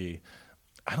bogey.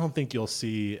 I don't think you'll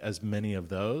see as many of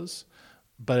those.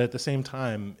 But at the same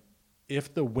time,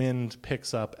 if the wind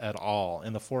picks up at all,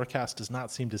 and the forecast does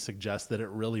not seem to suggest that it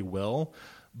really will,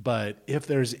 but if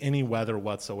there's any weather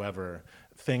whatsoever,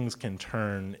 things can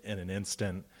turn in an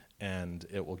instant and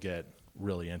it will get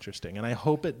really interesting. And I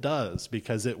hope it does,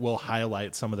 because it will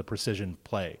highlight some of the precision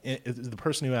play.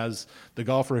 The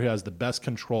golfer who has the best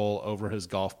control over his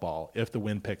golf ball, if the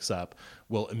wind picks up,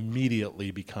 will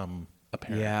immediately become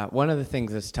apparent. Yeah, one of the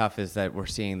things that's tough is that we're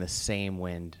seeing the same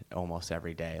wind almost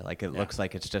every day. Like it looks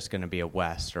like it's just going to be a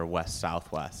west or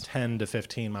west-southwest. 10 to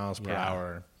 15 miles per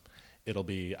hour.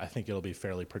 I think it'll be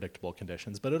fairly predictable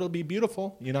conditions, but it'll be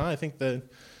beautiful. I think the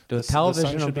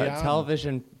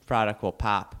television product will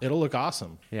pop. It'll look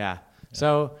awesome. Yeah.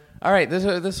 So, all right,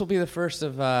 this will be the first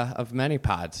of many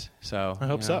pods. So I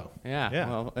hope so. Yeah.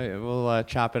 Well, we'll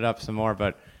chop it up some more,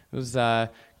 but it was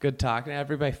good talking.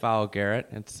 Everybody follow Garrett.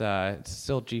 It's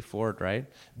still G Ford, right?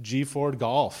 G Ford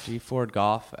Golf. G Ford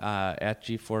Golf at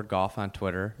G Ford Golf on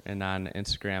Twitter, and on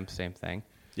Instagram, same thing.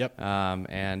 Yep.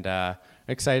 And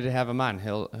excited to have him on.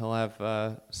 He'll have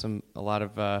a lot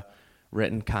of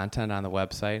written content on the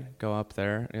website. Go up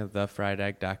there,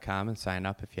 thefriedegg.com, and sign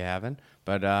up if you haven't.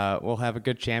 But we'll have a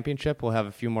good championship. We'll have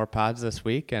a few more pods this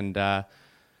week, and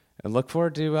look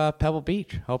forward to Pebble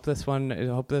Beach. Hope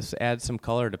this adds some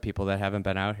color to people that haven't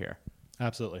been out here.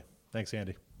 Absolutely. Thanks,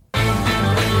 Andy.